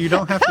did, you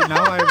don't have to.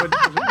 Now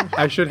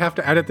I should have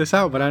to edit this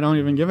out, but I don't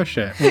even give a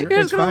shit. You're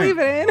just gonna leave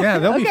it in? Yeah,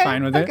 they'll be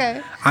fine with it.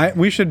 Okay.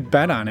 We should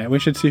bet on it. We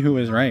should see who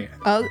was right.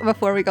 Oh,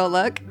 before we go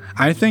look?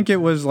 I think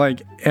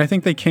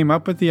they came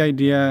up with the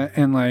idea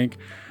in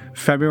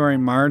February,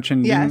 March,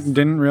 and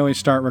didn't really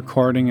start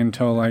recording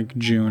until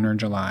June or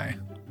July.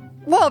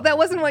 Well, that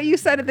wasn't what you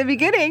said at the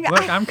beginning.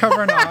 Look, I'm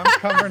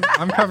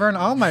covering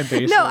all my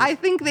bases. No, I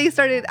think they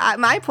started.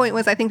 My point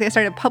was, I think they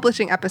started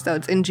publishing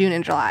episodes in June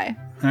and July.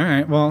 All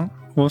right. Well,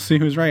 we'll see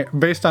who's right.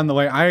 Based on the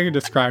way I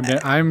described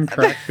it, I'm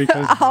correct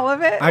because all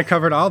of it. I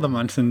covered all the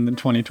months in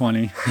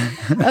 2020.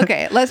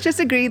 Okay, let's just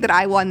agree that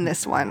I won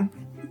this one.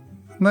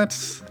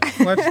 Let's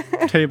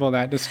table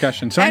that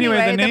discussion. So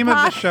anyway, the name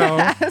of the show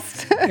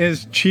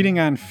is Cheating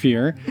on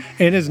Fear.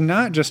 It is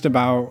not just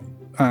about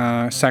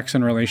sex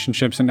and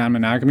relationships and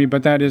non-monogamy,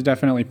 but that is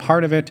definitely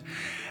part of it.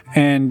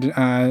 And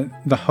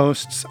the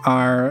hosts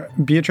are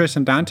Beatrice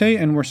and Dante,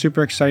 and we're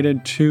super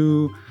excited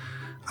to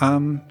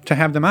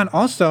have them on.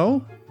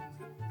 Also,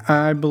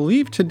 I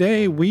believe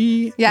today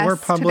we were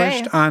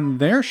published on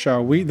their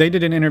show. They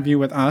did an interview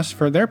with us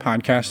for their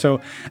podcast.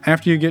 So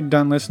after you get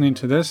done listening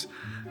to this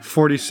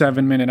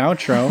 47-minute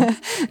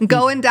outro,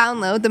 go and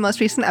download the most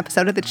recent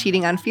episode of the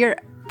Cheating on Fear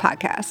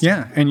podcast.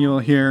 Yeah, and you'll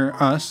hear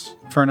us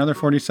for another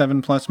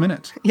 47 plus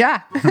minutes.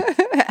 Yeah.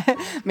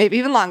 Maybe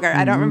even longer.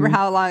 I don't remember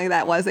how long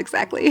that was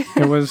exactly.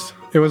 It was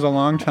a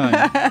long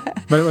time,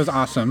 but it was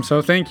awesome.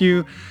 So thank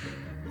you.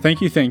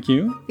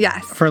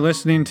 Yes. For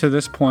listening to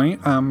this point.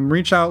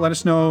 Reach out, let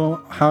us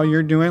know how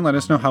you're doing, let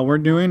us know how we're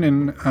doing,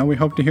 and we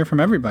hope to hear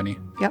from everybody.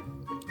 Yep.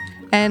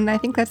 And I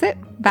think that's it.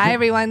 Bye,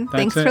 everyone.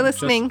 Thanks for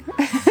listening.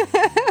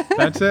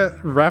 That's it.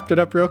 Wrapped it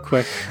up real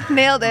quick.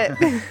 Nailed it.